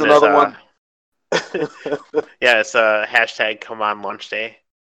The other there's one is another one. yeah, it's hashtag come on launch day.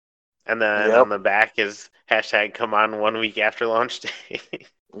 And then on Yep, the back is hashtag come on 1 week after launch day.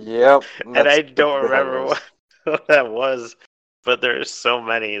 yep. And That's I don't that remember was. what that was, but there's so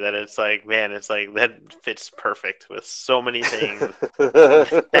many that it's like, man, it's like that fits perfect with so many things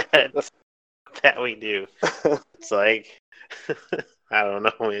that that we do. It's like I don't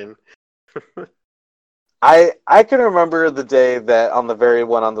know, man. I can remember the day that on the very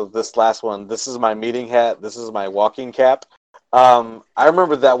one on this last one. This is my meeting hat. This is my walking cap. I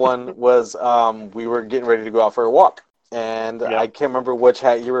remember that one was we were getting ready to go out for a walk, and I Yep. can't remember which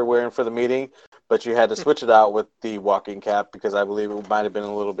hat you were wearing for the meeting, but you had to switch it out with the walking cap because I believe it might have been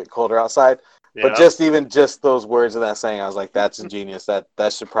a little bit colder outside. But Yep. just those words of that saying, I was like, that's ingenious. That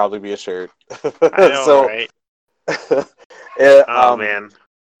should probably be a shirt. I know, So, right? yeah, Oh man.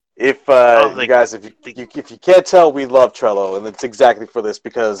 if Oh, you guys, the if you can't tell, we love Trello, and it's exactly for this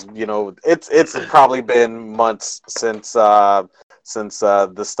because it's probably been months since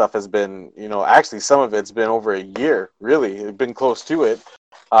this stuff has been actually some of it's been over a year, really. It's been close to it.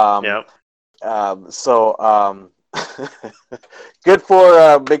 Um, yep. so good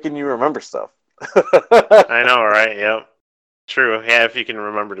for making you remember stuff. I know, right? Yep. True. Yeah, if you can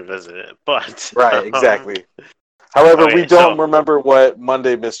remember to visit it. But Right, exactly. However, we okay, don't so remember what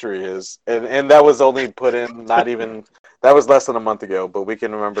Monday Mystery is, and that was only put in not even that was less than a month ago. But we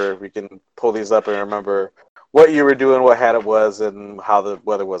can remember, we can pull these up and remember what you were doing, what hat it was, and how the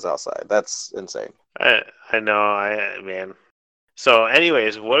weather was outside. That's insane, I know, I man. So,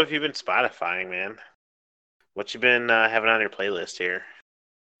 anyways, what have you been Spotifying, man? What you been having on your playlist here?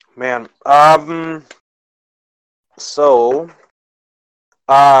 man. So,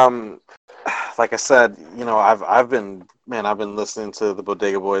 um, like I said, I've been listening to the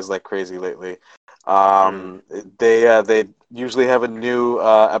Bodega Boys like crazy lately. Mm. They usually have a new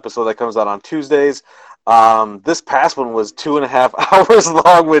episode that comes out on Tuesdays. This past one was 2.5 hours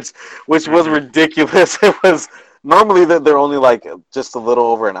long, which was Mm-hmm. ridiculous. It was normally that they're only like just a little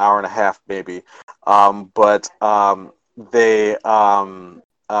over an hour and a half, maybe. But they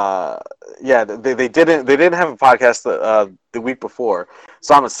uh, yeah, they didn't have a podcast the week before,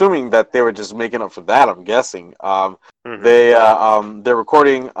 so I'm assuming that they were just making up for that. I'm guessing. Mm-hmm. They're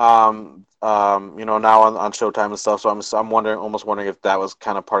recording now on Showtime and stuff. So I'm wondering, almost wondering if that was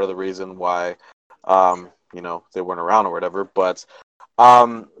kind of part of the reason why they weren't around or whatever. But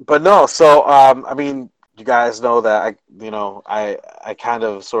no. So I mean, you guys know that I kind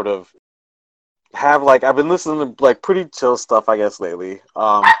of sort of have like I've been listening to like pretty chill stuff I guess lately.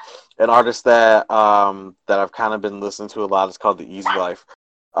 An artist that I've kind of been listening to a lot is called The Easy Life.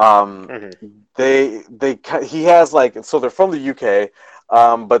 Um, Mm-hmm. he has like so they're from the UK,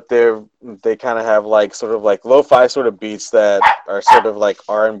 but they kind of have like sort of like lo-fi sort of beats that are sort of like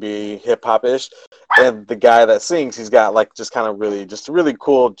R&B hip hop ish, and the guy that sings he's got like just kind of really just a really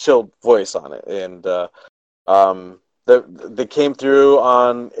cool chill voice on it, and um, they came through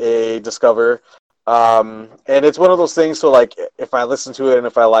on a Discover. And it's one of those things. So like, if I listen to it and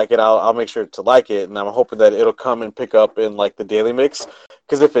if I like it, I'll make sure to like it, and I'm hoping that it'll come and pick up in like the daily mix.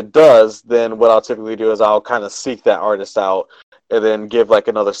 Because if it does, then what I'll typically do is I'll kind of seek that artist out and then give like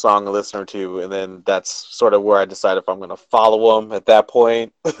another song a listen or two, and then that's sort of where I decide if I'm gonna follow them at that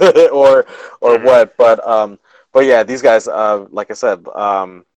point or Mm-hmm. what. But yeah, these guys, like I said,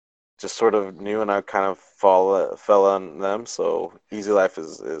 just sort of new, and I kind of fell on them. So Easy Life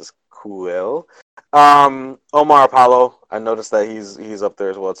is cool. Omar Apollo, I noticed that he's up there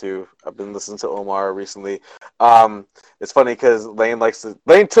as well too. I've been listening to Omar recently. Um, it's funny because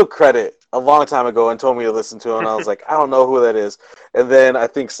Lane took credit a long time ago and told me to listen to him, and I was like, I don't know who that is. And then I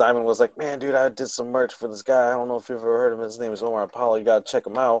think Simon was like, man, dude, I did some merch for this guy. I don't know if you've ever heard of him. His name is Omar Apollo. You gotta check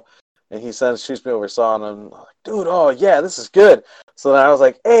him out. And he shoots me over a song, and I'm like, dude, oh yeah, this is good. So then I was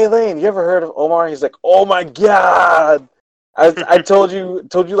like, hey Lane, you ever heard of Omar? He's like, oh my god, I told you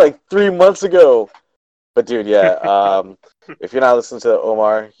like 3 months ago. But dude, yeah, if you're not listening to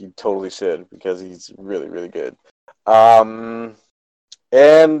Omar, you totally should because he's really really good. Um,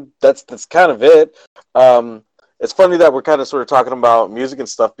 and that's kind of it. Um, it's funny that we're kind of sort of talking about music and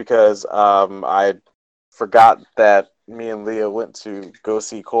stuff because I forgot that me and Leah went to go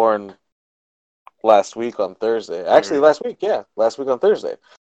see Korn last week on Thursday. Actually, Mm-hmm. last week, yeah, last week on Thursday.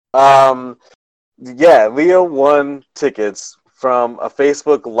 Yeah. Um, yeah, Leo won tickets from a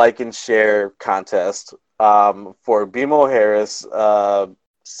Facebook like and share contest for BMO Harris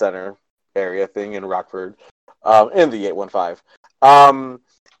Center area thing in Rockford in the 815.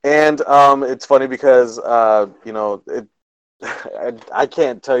 And it's funny because I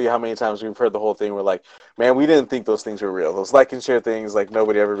can't tell you how many times we've heard the whole thing. We're like, man, we didn't think those things were real. Those like and share things, like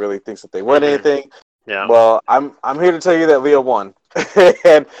nobody ever really thinks that they win Mm-hmm. anything. Yeah. Well, I'm here to tell you that Leo won,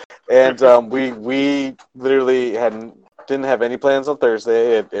 and we literally didn't have any plans on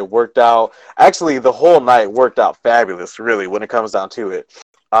Thursday. It worked out. Actually, the whole night worked out fabulous. Really, when it comes down to it.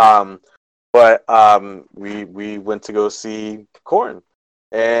 But we went to go see Korn,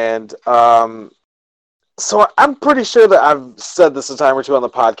 and so I'm pretty sure that I've said this a time or two on the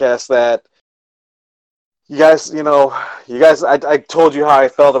podcast that I told you how I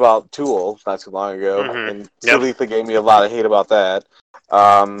felt about Tool not too long ago, Mm-hmm. and Yep. Salitha gave me a lot of hate about that.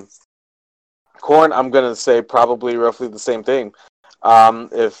 Um, Korn, I'm gonna say probably roughly the same thing.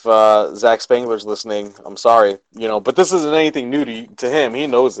 If Zach Spangler's listening, I'm sorry, but this isn't anything new to him. He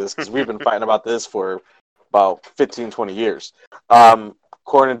knows this because we've been fighting about this for about 15, 20 years.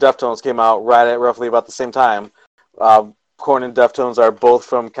 Korn and Deftones came out right at roughly about the same time. Korn and Deftones are both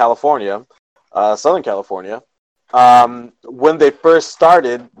from California, Southern California. When they first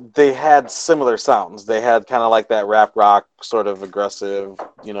started, they had similar sounds. They had kind of like that rap rock sort of aggressive,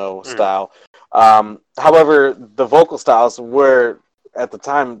 style. However, the vocal styles were at the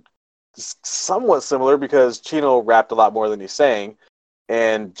time somewhat similar because Chino rapped a lot more than he sang,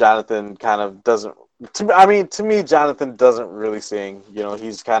 and Jonathan kind of doesn't. To me, Jonathan doesn't really sing.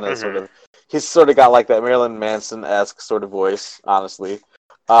 He's kind of he's sort of got like that Marilyn Manson-esque sort of voice, honestly.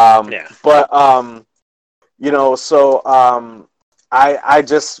 But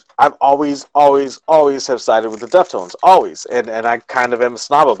I've always have sided with the Deftones, always, and I kind of am a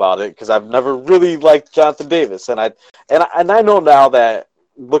snob about it because I've never really liked Jonathan Davis, and I know now that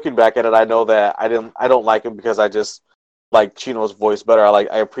looking back at it, I know that I don't like him because I just like Chino's voice better.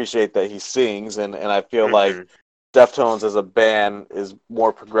 I appreciate that he sings, and I feel like Deftones as a band is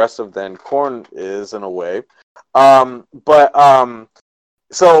more progressive than Korn is in a way.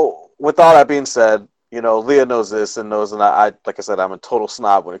 So with all that being said, Leah knows this and knows, and I like I said, I'm a total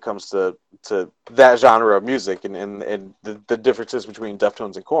snob when it comes to that genre of music and the differences between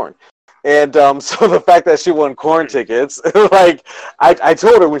Deftones and Korn. And so the fact that she won Korn tickets, like I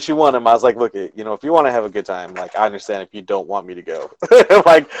told her when she won them, I was like, look, if you want to have a good time, like I understand if you don't want me to go.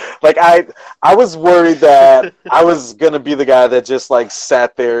 like I was worried that I was gonna be the guy that just like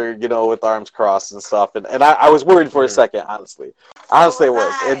sat there, with arms crossed and stuff, and I was worried for a second, honestly. Honestly, it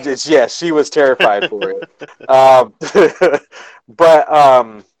was. Yeah, she was terrified for it. But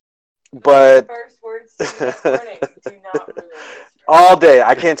First words to this morning, do not ruin it. All day,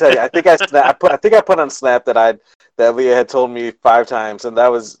 I can't tell you. I think I put on Snap that Leah had told me 5 times, and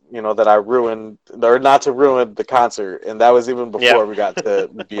that was that I ruined or not to ruin the concert, and that was even before we got to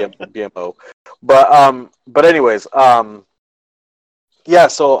BMO. But anyways, yeah.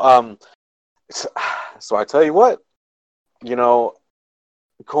 So I tell you what,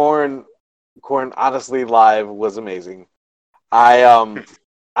 Korn honestly live was amazing.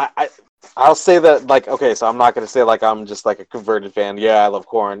 I'll say that, like, okay, so I'm not going to say, like, I'm just, like, a converted fan. Yeah, I love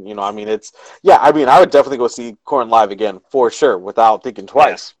Korn. I would definitely go see Korn live again, for sure, without thinking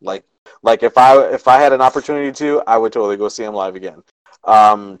twice. Yeah. Like if I had an opportunity to, I would totally go see him live again.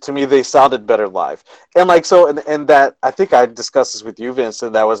 To me, they sounded better live. And, like, so, and that, I think I discussed this with you, Vince,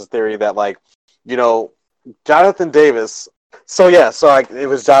 and that was a theory that, like, Jonathan Davis, it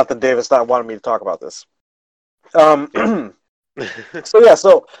was Jonathan Davis that wanted me to talk about this.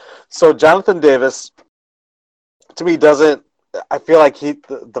 So Jonathan Davis, to me, doesn't. I feel like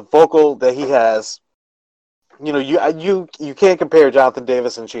the vocal that he has, you can't compare Jonathan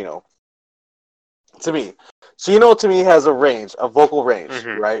Davis and Chino. To me, Chino to me has a vocal range,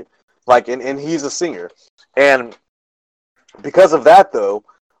 right? Like, and he's a singer, and because of that, though,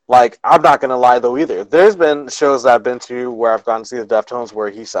 like, I'm not gonna lie though either. There's been shows that I've been to where I've gone to see the Deftones where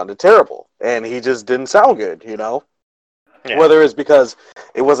he sounded terrible, and he just didn't sound good, Yeah. Whether it's because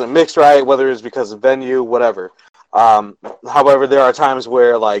it wasn't mixed right, whether it's because of venue, whatever. However, there are times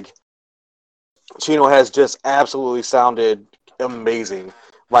where, like, Chino has just absolutely sounded amazing,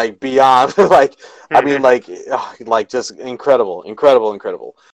 like, beyond, like, I mean, like just incredible.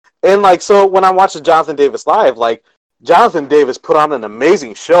 And, like, so when I watched Jonathan Davis live, like, Jonathan Davis put on an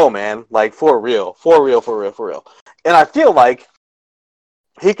amazing show, man, like, for real. And I feel like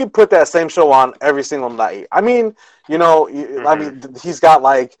he could put that same show on every single night. I mean, he's got,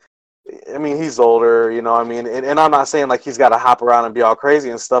 like, he's older, and I'm not saying, like, he's got to hop around and be all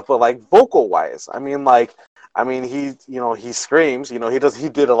crazy and stuff, but, like, vocal-wise, he screams, he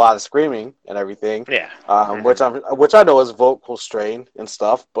did a lot of screaming and everything. Yeah. Which I know is vocal strain and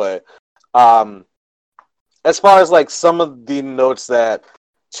stuff, but, as far as, like, some of the notes that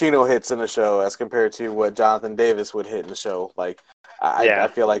Chino hits in the show as compared to what Jonathan Davis would hit in the show, like, I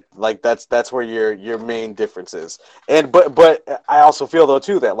feel like that's where your main difference is. And but I also feel though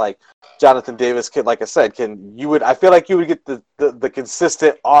too that, like, Jonathan Davis can, like I said, I feel like you would get the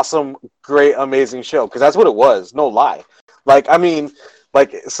consistent, awesome, great, amazing show, because that's what it was, no lie. Like, I mean,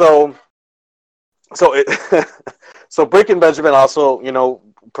 like, so Breaking Benjamin also,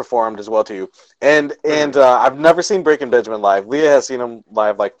 performed as well too. And I've never seen Breaking Benjamin live. Leah has seen him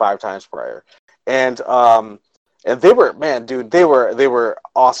live like 5 times prior. And And they were, man, dude, they were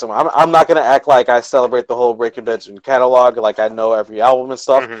awesome. I'm not gonna act like I celebrate the whole Breaking Benjamin catalog, like I know every album and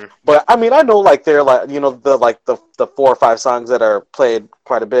stuff. Hmm. But I mean, I know like they're like the 4 or 5 songs that are played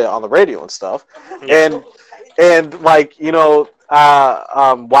quite a bit on the radio and stuff. Yeah. And like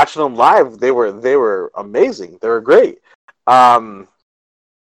watching them live, they were amazing. They were great. Um,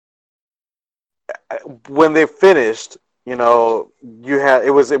 when they finished, you had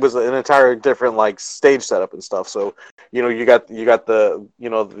it was an entire different like stage setup and stuff. So you got the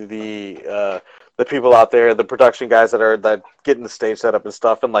people out there, the production guys that getting the stage setup and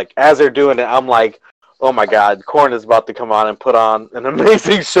stuff, and like as they're doing it, I'm like, oh my god, Korn is about to come on and put on an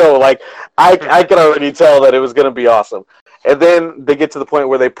amazing show. Like I could already tell that it was gonna be awesome. And then they get to the point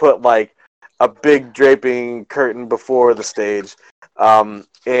where they put like a big draping curtain before the stage.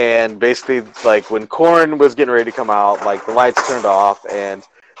 And basically, like when Korn was getting ready to come out, like the lights turned off, and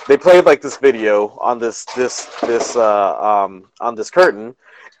they played like this video on this curtain,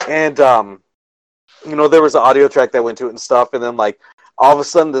 and there was an audio track that went to it and stuff, and then like all of a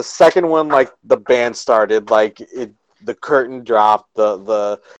sudden the second one, like the band started, the curtain dropped,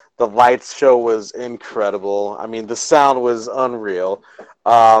 the lights show was incredible. I mean, the sound was unreal.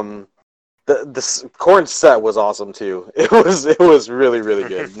 The Corn set was awesome too. It was really really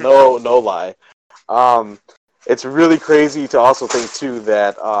good. No lie. Um, it's really crazy to also think too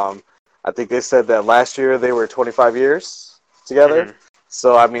that I think they said that last year they were 25 years together. Hmm.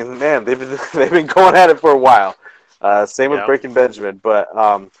 So I mean, man, they've been they've been going at it for a while. Same with Yeah. Breaking Benjamin, but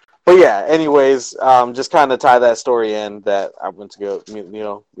yeah. Anyways, just kind of tie that story in that I went to go,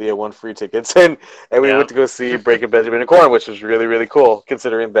 Leah won free tickets, and we Yeah. went to go see Breaking Benjamin and Corn, which was really really cool.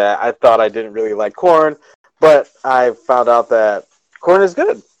 Considering that I thought I didn't really like Corn, but I found out that Corn is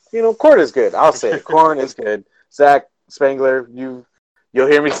good. Corn is good. I'll say it. Corn is good. Zach Spangler, you'll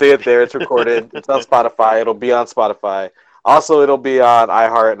hear me say it there. It's recorded. It's on Spotify. It'll be on Spotify. Also, it'll be on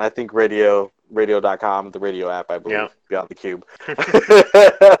iHeart and I think radio.com, the radio app, I believe, Yeah. beyond the cube.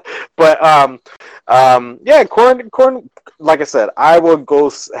 But yeah, Corn. Like I said, I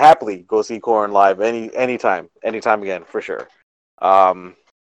will happily go see Corn live anytime again for sure. Um,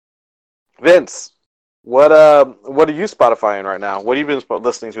 Vince, what are you Spotifying right now? What have you been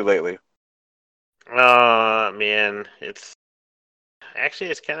listening to lately? Man, it's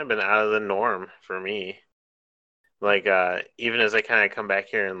kind of been out of the norm for me. Like, even as I kind of come back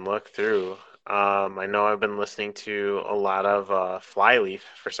here and look through, I know I've been listening to a lot of Flyleaf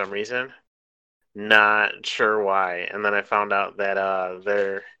for some reason. Not sure why. And then I found out that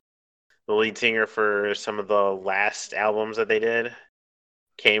they're the lead singer for some of the last albums that they did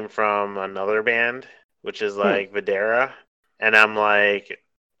came from another band, which is Hmm, like Videra. And I'm like,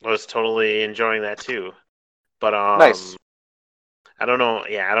 was totally enjoying that too. But nice. I don't know.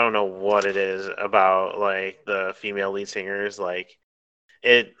 Yeah, I don't know what it is about like the female lead singers. Like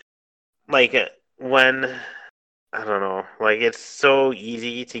it, like when I don't know. Like it's so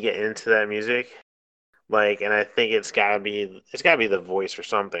easy to get into that music. Like, and I think it's gotta be the voice or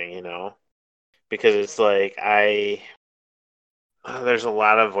something, because it's like there's a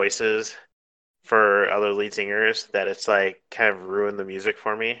lot of voices for other lead singers that it's like kind of ruined the music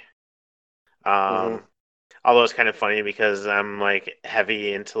for me. Hmm. Um, Although it's kind of funny because I'm like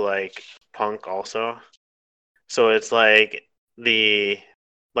heavy into like punk also. So it's like the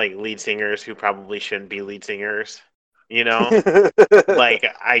lead singers who probably shouldn't be lead singers, you know? Like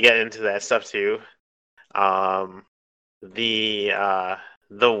I get into that stuff too. Um the uh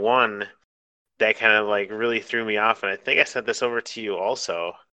the one that kind of like really threw me off, and I think I sent this over to you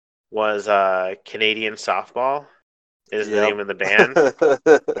also, was Canadian Softball is the Yep. name of the band.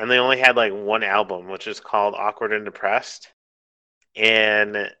 And they only had like one album, which is called Awkward and Depressed.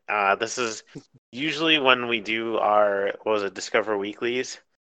 And this is usually when we do our what was it, Discover Weeklies.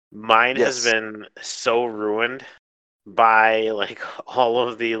 Mine has Yes. been so ruined by like all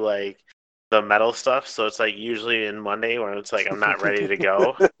of the metal stuff. So it's like usually in Monday when it's like I'm not ready to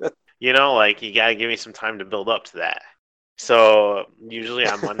go. Like you gotta give me some time to build up to that. So usually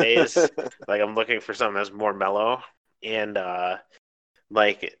on Mondays, like I'm looking for something that's more mellow. And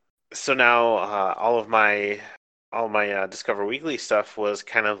like so now all my Discover Weekly stuff was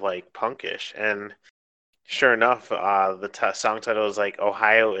kind of like punkish, and sure enough, the song title is like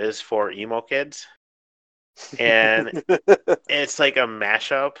 "Ohio is for emo kids," and it's like a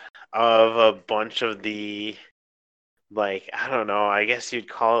mashup of a bunch of the like I don't know, I guess you'd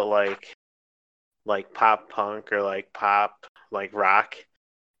call it like pop punk or like pop like rock,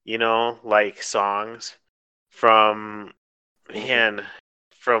 like songs from Mhm. man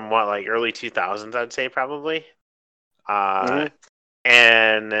from what like early 2000s I'd say probably. Uh Mhm.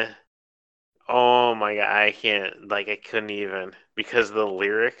 and Oh my god, I can't, like, I couldn't even, because the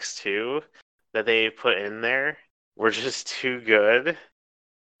lyrics too that they put in there were just too good.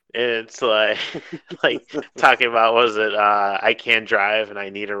 It's like like talking about, was it I can't drive and I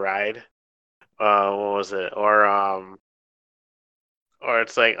need a ride. What was it? Or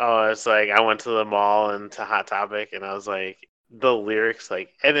it's like, oh, it's like I went to the mall and to Hot Topic and I was like, the lyrics, like,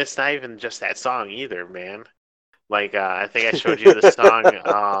 and it's not even just that song either, man. Like, I think I showed you the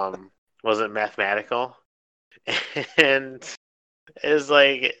song, was it Mathematical? And it's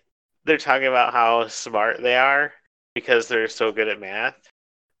like they're talking about how smart they are because they're so good at math,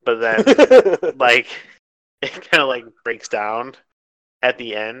 but then like it kind of like breaks down at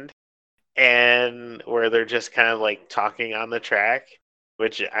the end, and where they're just kind of like talking on the track,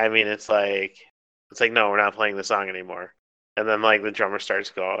 which, I mean, it's like no, we're not playing the song anymore. And then like the drummer starts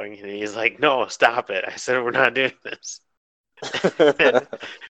going and he's like, no, stop it, I said we're not doing this. And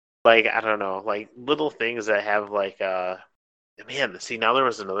like, I don't know, like little things that have like man, see, now there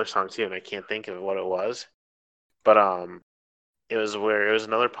was another song too and I can't think of what it was, but it was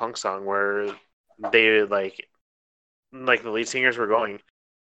another punk song where they like the lead singers were going,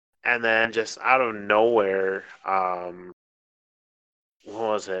 and then just out of nowhere, what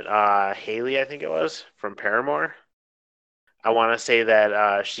was it? Haley, I think it was, from Paramore. I want to say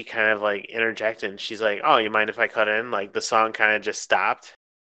that she kind of like interjected and she's like, oh, you mind if I cut in? Like the song kind of just stopped.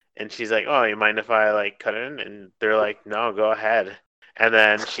 And she's like, oh, you mind if I like cut in? And they're like, no, go ahead. And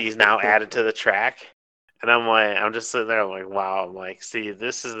then she's now added to the track. And I'm like, I'm just sitting there, I'm like, wow. I'm like, see,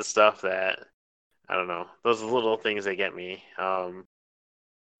 this is the stuff that, I don't know, those little things that get me. I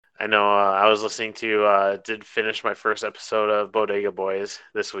know I was listening to, did finish my first episode of Bodega Boys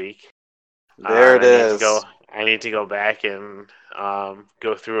this week. There it is. I need to go back and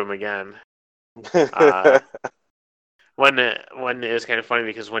go through them again. Uh, when it was kind of funny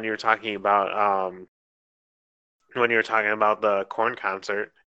because when you were talking about the Korn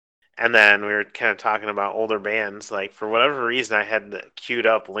concert, and then we were kind of talking about older bands, like for whatever reason I had queued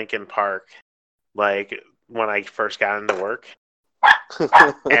up Linkin Park, like when I first got into work,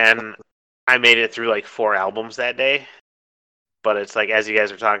 and I made it through like 4 albums that day. But it's like, as you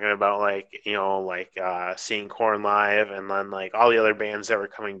guys were talking about, like, you know, like seeing Korn live, and then like all the other bands that were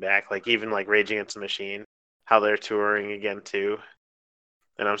coming back, like even like Rage Against the Machine, how they're touring again too.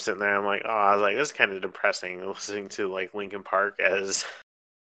 And I'm sitting there, I'm like, oh, I was like, this is kind of depressing listening to like Linkin Park as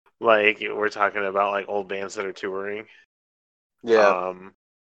like we're talking about like old bands that are touring. Yeah.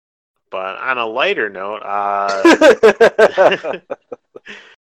 But on a lighter note,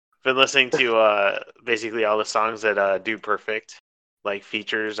 been listening to basically all the songs that Dude Perfect like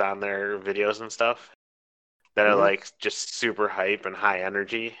features on their videos and stuff that are like just super hype and high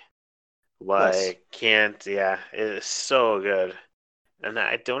energy. Like, nice. Yeah, it is so good. And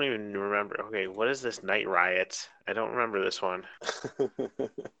I don't even remember. Okay, what is this Night Riot? I don't remember this one.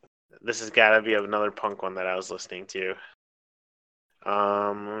 This has got to be another punk one that I was listening to.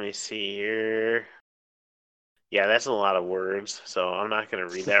 Let me see here. Yeah, that's a lot of words, so I'm not going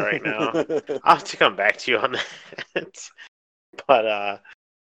to read that right now. I'll have to come back to you on that. But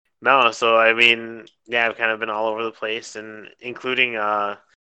no, so I mean, yeah, I've kind of been all over the place, and including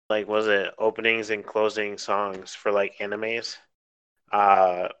like, was it openings and closing songs for like animes?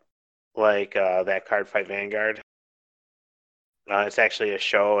 Like that Card Fight Vanguard. It's actually a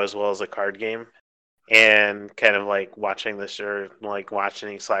show as well as a card game, and kind of like watching this, or like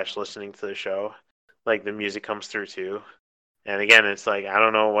watching / listening to the show, like the music comes through too. And again, it's like, I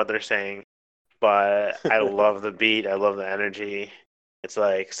don't know what they're saying, but I love the beat. I love the energy. It's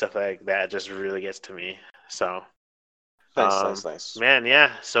like stuff like that just really gets to me. So, nice. Man,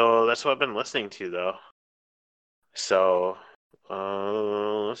 yeah. So that's what I've been listening to, though. So,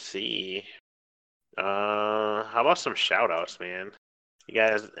 let's see. How about some shout outs, man? You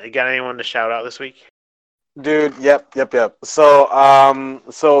guys got anyone to shout out this week? Dude, yep. So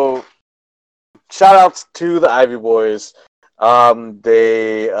shout outs to the Ivy Boys.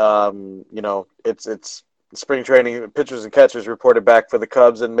 They, you know, it's spring training. Pitchers and catchers reported back for the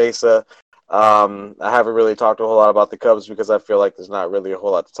Cubs and Mesa. I haven't really talked a whole lot about the Cubs because I feel like there's not really a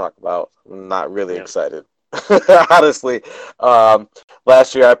whole lot to talk about. I'm not really excited. Honestly,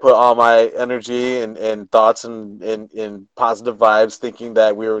 last year I put all my energy and thoughts and positive vibes, thinking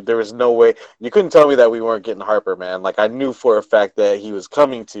that there was no way you couldn't tell me that we weren't getting Harper, man. Like, I knew for a fact that he was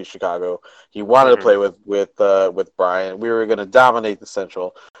coming to Chicago. He wanted to play with Brian. We were going to dominate the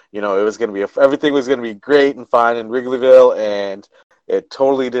Central. You know, it was going to be everything was going to be great and fine in Wrigleyville, and it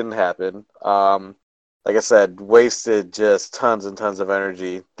totally didn't happen. like I said, wasted just tons and tons of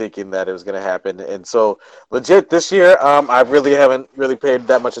energy thinking that it was going to happen. And so, legit, this year, I really haven't really paid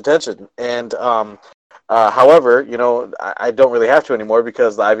that much attention. And however, I don't really have to anymore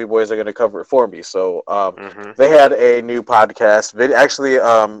because the Ivy Boys are going to cover it for me. So Mm-hmm. they had a new podcast, actually,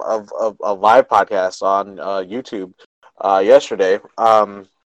 of a live podcast on YouTube yesterday.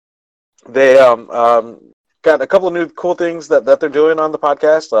 They got a couple of new cool things that they're doing on the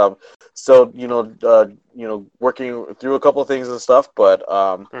podcast. So working through a couple of things and stuff. But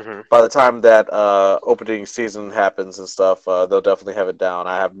Mm-hmm. by the time that opening season happens and stuff, they'll definitely have it down.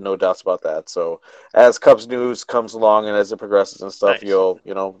 I have no doubts about that. So as Cubs news comes along and as it progresses and stuff, Nice.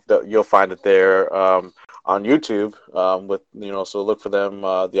 you'll find it there on YouTube. So look for them,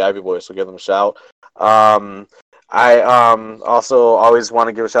 the Ivy Boys. So give them a shout. I also always want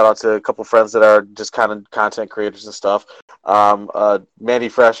to give a shout out to a couple friends that are just kind of content creators and stuff. Mandy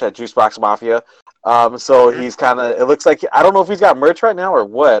Fresh at Juicebox Mafia. So Mm-hmm. he's kind of. It looks like I don't know if he's got merch right now or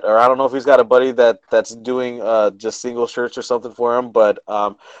what, or I don't know if he's got a buddy that's doing just single shirts or something for him. But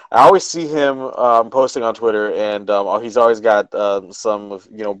I always see him posting on Twitter, and he's always got some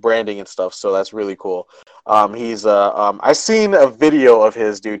branding and stuff. So that's really cool. He's I seen a video of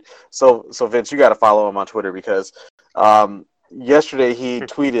his, dude. So Vince, you got to follow him on Twitter because yesterday he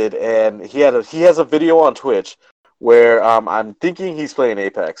tweeted and he has a video on Twitch where I'm thinking he's playing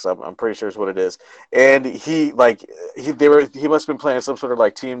Apex. I'm pretty sure is what it is. And he must have been playing some sort of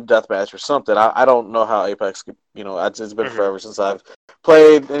like team deathmatch or something. I don't know how Apex, it's been Mm-hmm. forever since I've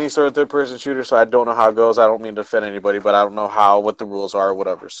played any sort of third person shooter, so I don't know how it goes. I don't mean to offend anybody, but I don't know what the rules are or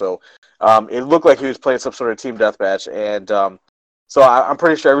whatever. So it looked like he was playing some sort of team deathmatch, and so I'm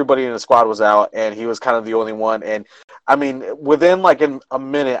pretty sure everybody in the squad was out, and he was kind of the only one. And I mean, within like in a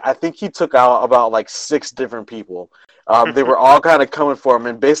minute, I think he took out about like 6 different people. They were all kind of coming for him,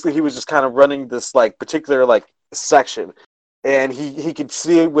 and basically he was just kind of running this like particular like section, and he could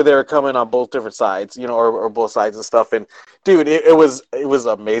see where they were coming on both different sides, or both sides and stuff. And dude, it was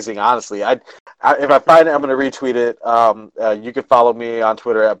amazing. Honestly, if I find it, I'm gonna retweet it. You can follow me on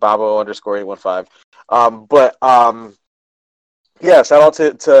Twitter at Babo_815. But yeah, shout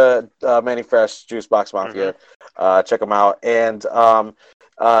out to Manny Fresh, Juicebox Mafia. Mm-hmm. Check them out. And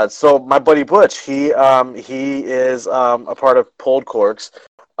so my buddy Butch, he is a part of Pulled Corks,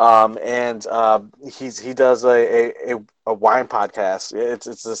 and he does a wine podcast.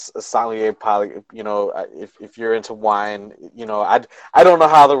 It's a sommelier pod. If you're into wine, I don't know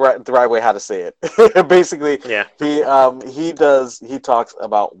how the right way how to say it. Basically, Yeah. he talks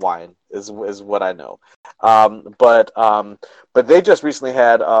about wine is what I know. But they just recently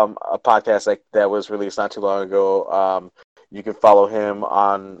had a podcast that was released not too long ago. You can follow him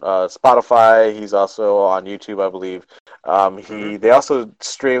on Spotify. He's also on YouTube, I believe. They also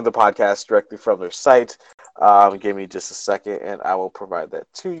stream the podcast directly from their site. Give me just a second, and I will provide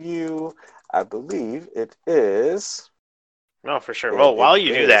that to you. I believe it is. No, for sure. Well, while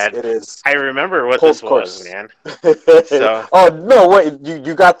you do that, it is I remember what Pulled this Corks. was, man. So, oh no! Wait,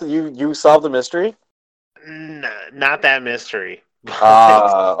 you got you solved the mystery? not that mystery.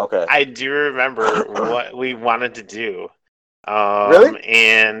 Okay. I do remember what we wanted to do. Really?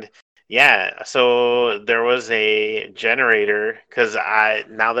 And yeah, so there was a generator because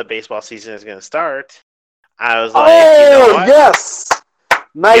now that baseball season is going to start, I was like, you know what? Yes.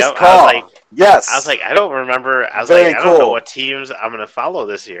 Nice Yep, call. Yes. I was like, I don't remember. I was Very like, I don't know cool. what teams I'm gonna follow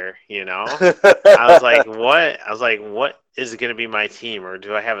this year. I was like, what? I was like, what is going to be my team, or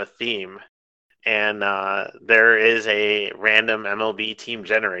do I have a theme? And there is a random MLB team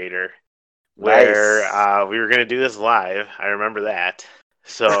generator where Nice. we were going to do this live. I remember that.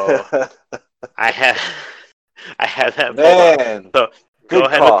 So I had that pulled up. Man. So go Good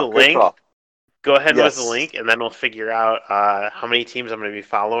ahead with the call. Good link. call. Go ahead with the Yes. link, and then we'll figure out how many teams I'm going to be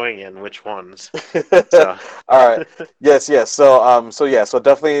following and which ones. So. All right. Yes. So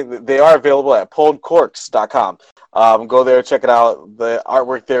definitely they are available at pulledcorks.com. Go there, check it out. The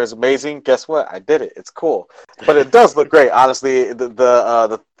artwork there is amazing. Guess what? I did it. It's cool, but it does look great. Honestly,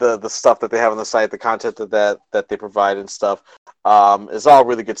 the stuff that they have on the site, the content that they provide and stuff, is all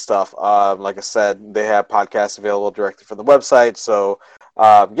really good stuff. Like I said, they have podcasts available directly from the website. So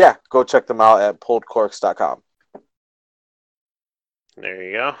yeah, go check them out at pulledcorks.com. There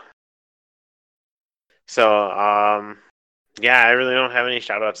you go. So, yeah, I really don't have any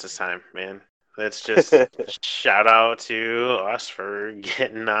shout outs this time, man. Let's just shout out to us for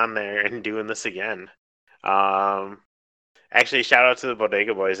getting on there and doing this again. Actually, shout out to the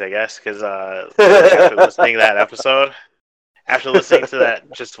Bodega Boys, I guess, because after listening to that episode, after listening to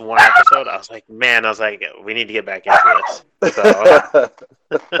that just one episode, I was like, we need to get back into this. So,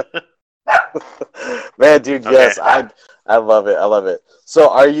 Man, dude, Okay. yes, I love it. I love it. So,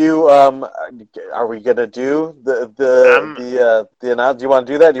 are we gonna do I'm the announce? Do you want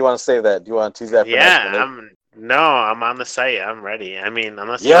to do that? Do you want to save that? Do you want to tease that for next one? yeah, I'm on the site. I'm ready. I mean,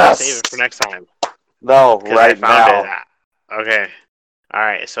 unless you want to save Yes. it for next time, No, because I right found it. now. Okay. All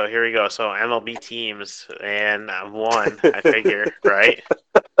right, so here we go. So MLB teams and one, I figure, right?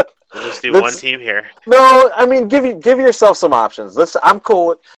 We'll just do one Let's. team here. No, I mean, give yourself some options. Let's. I'm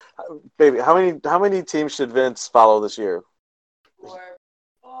cool. Baby, how many teams should Vince follow this year? Or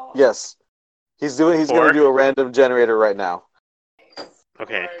Yes, he's doing. He's gonna 4? do a random generator right now.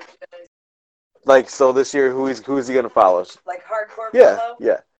 Okay. Like, so this year, who's he gonna follow? like hardcore Yeah, follow.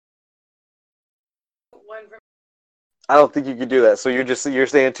 yeah. One from I don't think you could do that. So you're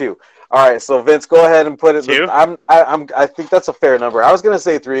saying 2. All right. So Vince, go ahead and put it. 2? I think that's a fair number. I was gonna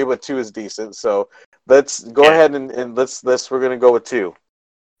say 3, but 2 is decent. So let's go Yeah. ahead and let's we're gonna go with 2.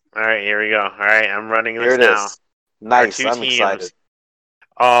 All right, here we go. All right, I'm running Here this it now. is. Nice. Our 2 I'm teams. excited.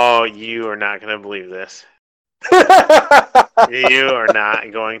 Oh, you are not going to believe this. You are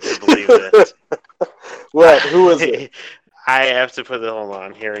not going to believe this. What? Who is it? I have to put the hold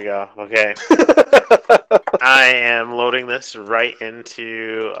on. Here we go. Okay. I am loading this right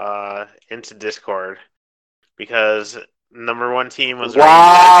into Discord because number 1 team was Rangers.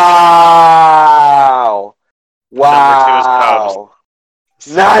 Wow. Number 2 is Cubs. Wow.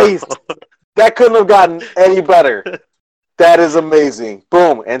 Nice. That couldn't have gotten any better. That is amazing.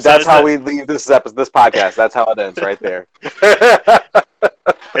 Boom. And that's how we leave this podcast. That's how it ends right there.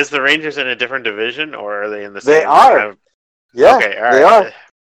 Is the Rangers in a different division or are they in the They same? are. Yeah, Okay, all right. they are.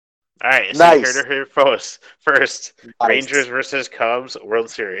 All right, so Nice. you heard it here first. Nice. Rangers versus Cubs World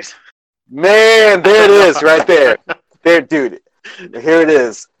Series. Man, there it is right there. There, dude. Here it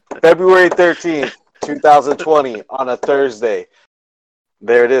is. February 13th, 2020 on a Thursday.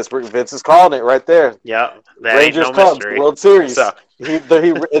 There it is. Vince is calling it right there. Yep, that Rangers ain't no Cubs mystery. World Series. So, He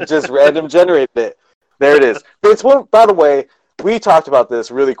it just random generated it. There it is. Vince, by the way, we talked about this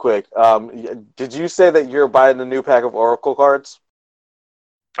really quick. Did you say that you're buying a new pack of Oracle cards?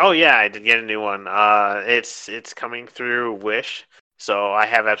 oh yeah, I did get a new one. It's coming through Wish, so I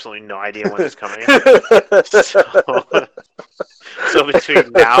have absolutely no idea when it's coming. So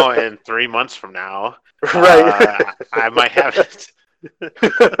between now and 3 months from now, Right. I might have it.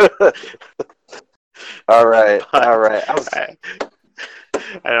 All right. But All right.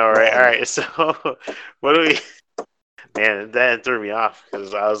 I know, right? All right. So, what do we? Man, that threw me off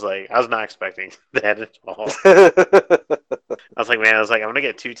because I was not expecting that at all. I was like, I'm gonna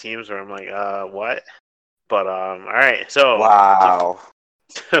get 2 teams where I'm like, what? But all right. So, Wow.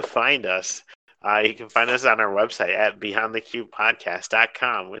 to find us, you can find us on our website at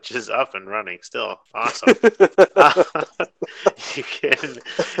beyondthecubepodcast.com, which is up and running still. Awesome.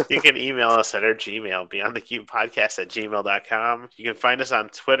 You can email us at our Gmail, beyondthecubepodcast@gmail.com. You can find us on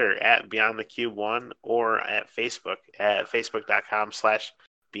Twitter at beyondthecube1 or at Facebook at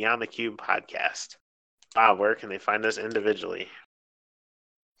facebook.com/beyondthecubepodcast. Where can they find us individually?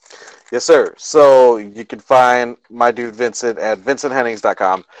 Yes, sir. So you can find my dude Vincent at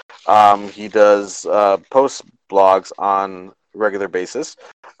vincenthennings.com. He does post blogs on a regular basis.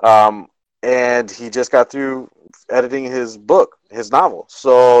 And he just got through editing his book, his novel.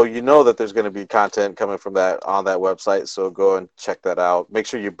 So you know that there's going to be content coming from that on that website. So go and check that out. Make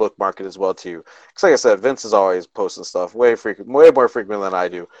sure you bookmark it as well too. Because like I said, Vince is always posting stuff way more frequently than I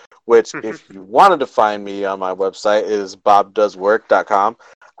do. Which, if you wanted to find me on my website, is bobdoeswork.com.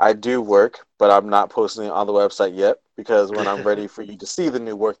 I do work, but I'm not posting it on the website yet because when I'm ready for you to see the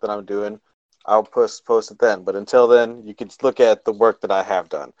new work that I'm doing, I'll post it then. But until then, you can look at the work that I have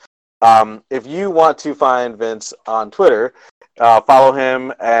done. If you want to find Vince on Twitter, follow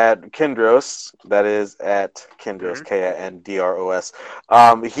him at Kindros. That is at Kindros, Kindros.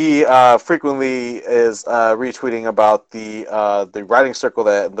 He frequently is retweeting about the writing circle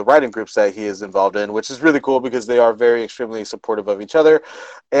the writing groups that he is involved in, which is really cool because they are very extremely supportive of each other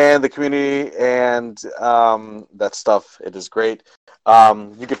and the community and that stuff. It is great.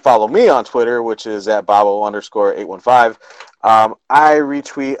 You can follow me on Twitter, which is at Bobo_815. I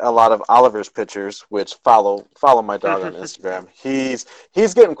retweet a lot of Oliver's pictures, which follow my dog on Instagram. He's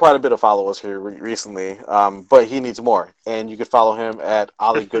getting quite a bit of followers here recently, but he needs more. And you can follow him at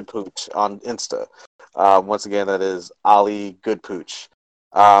Ollie Goodpooch on Insta. Once again, that is Ollie Goodpooch.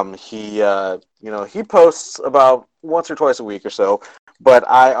 He posts about once or twice a week or so. But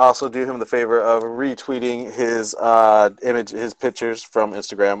I also do him the favor of retweeting his his pictures from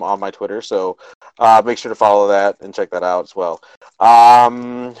Instagram on my Twitter. So make sure to follow that and check that out as well.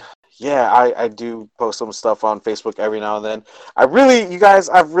 I do post some stuff on Facebook every now and then. I've really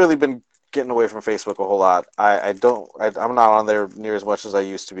been getting away from Facebook a whole lot. I'm not on there near as much as I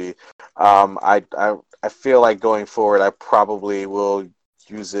used to be. I feel like going forward, I probably will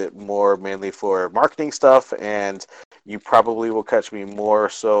use it more mainly for marketing stuff, and you probably will catch me more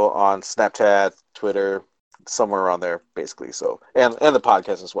so on Snapchat, Twitter, somewhere around there, basically. So, and the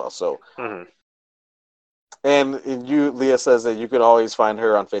podcast as well. So, and you, Leah says that you can always find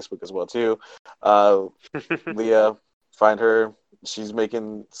her on Facebook as well too. Leah, find her. She's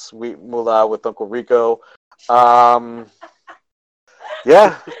making sweet moolah with Uncle Rico. Yeah,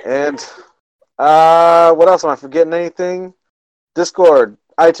 and what else? Am I forgetting anything? Discord,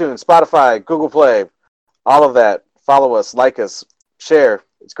 iTunes, Spotify, Google Play, all of that. Follow us, like us, share.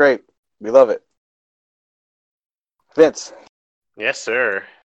 It's great. We love it. Vince. Yes, sir.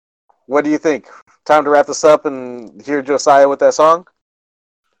 What do you think? Time to wrap this up and hear Josiah with that song?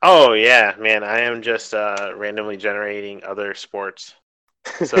 Oh, yeah, man. I am just randomly generating other sports.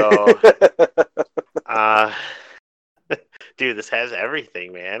 So, dude, this has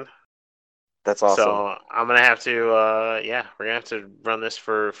everything, man. That's awesome. So I'm going to have to, we're going to have to run this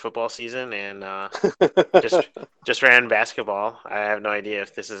for football season and just ran basketball. I have no idea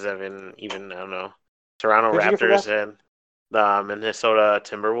if this is even I don't know, Toronto Raptors and the Minnesota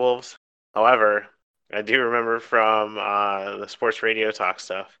Timberwolves. However, I do remember from the sports radio talk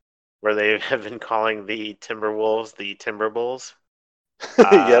stuff where they have been calling the Timberwolves the Timberbulls.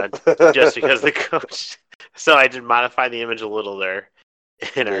 Just because the coach. So I did modify the image a little there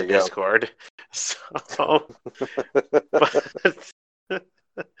in our Discord. So,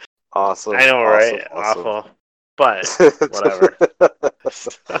 awesome. I know, right? Awesome. Awful. But whatever.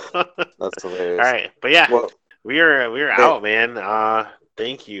 That's hilarious. All right, but yeah, we're out, man.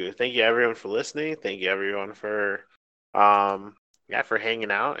 Thank you everyone for listening. Thank you everyone for for hanging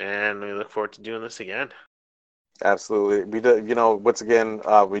out, and we look forward to doing this again. Absolutely. We do, once again,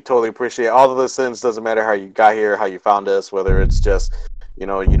 we totally appreciate all the listens. Doesn't matter how you got here, how you found us, whether it's just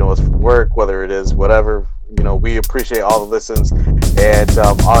it's for work, whether it is whatever. We appreciate all the listens. And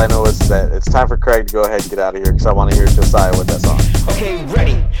all I know is that it's time for Craig to go ahead and get out of here because I want to hear Josiah with that song. Okay,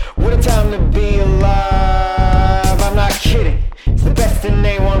 ready. What a time to be alive. I'm not kidding. It's the best in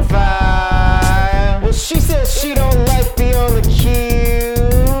A1.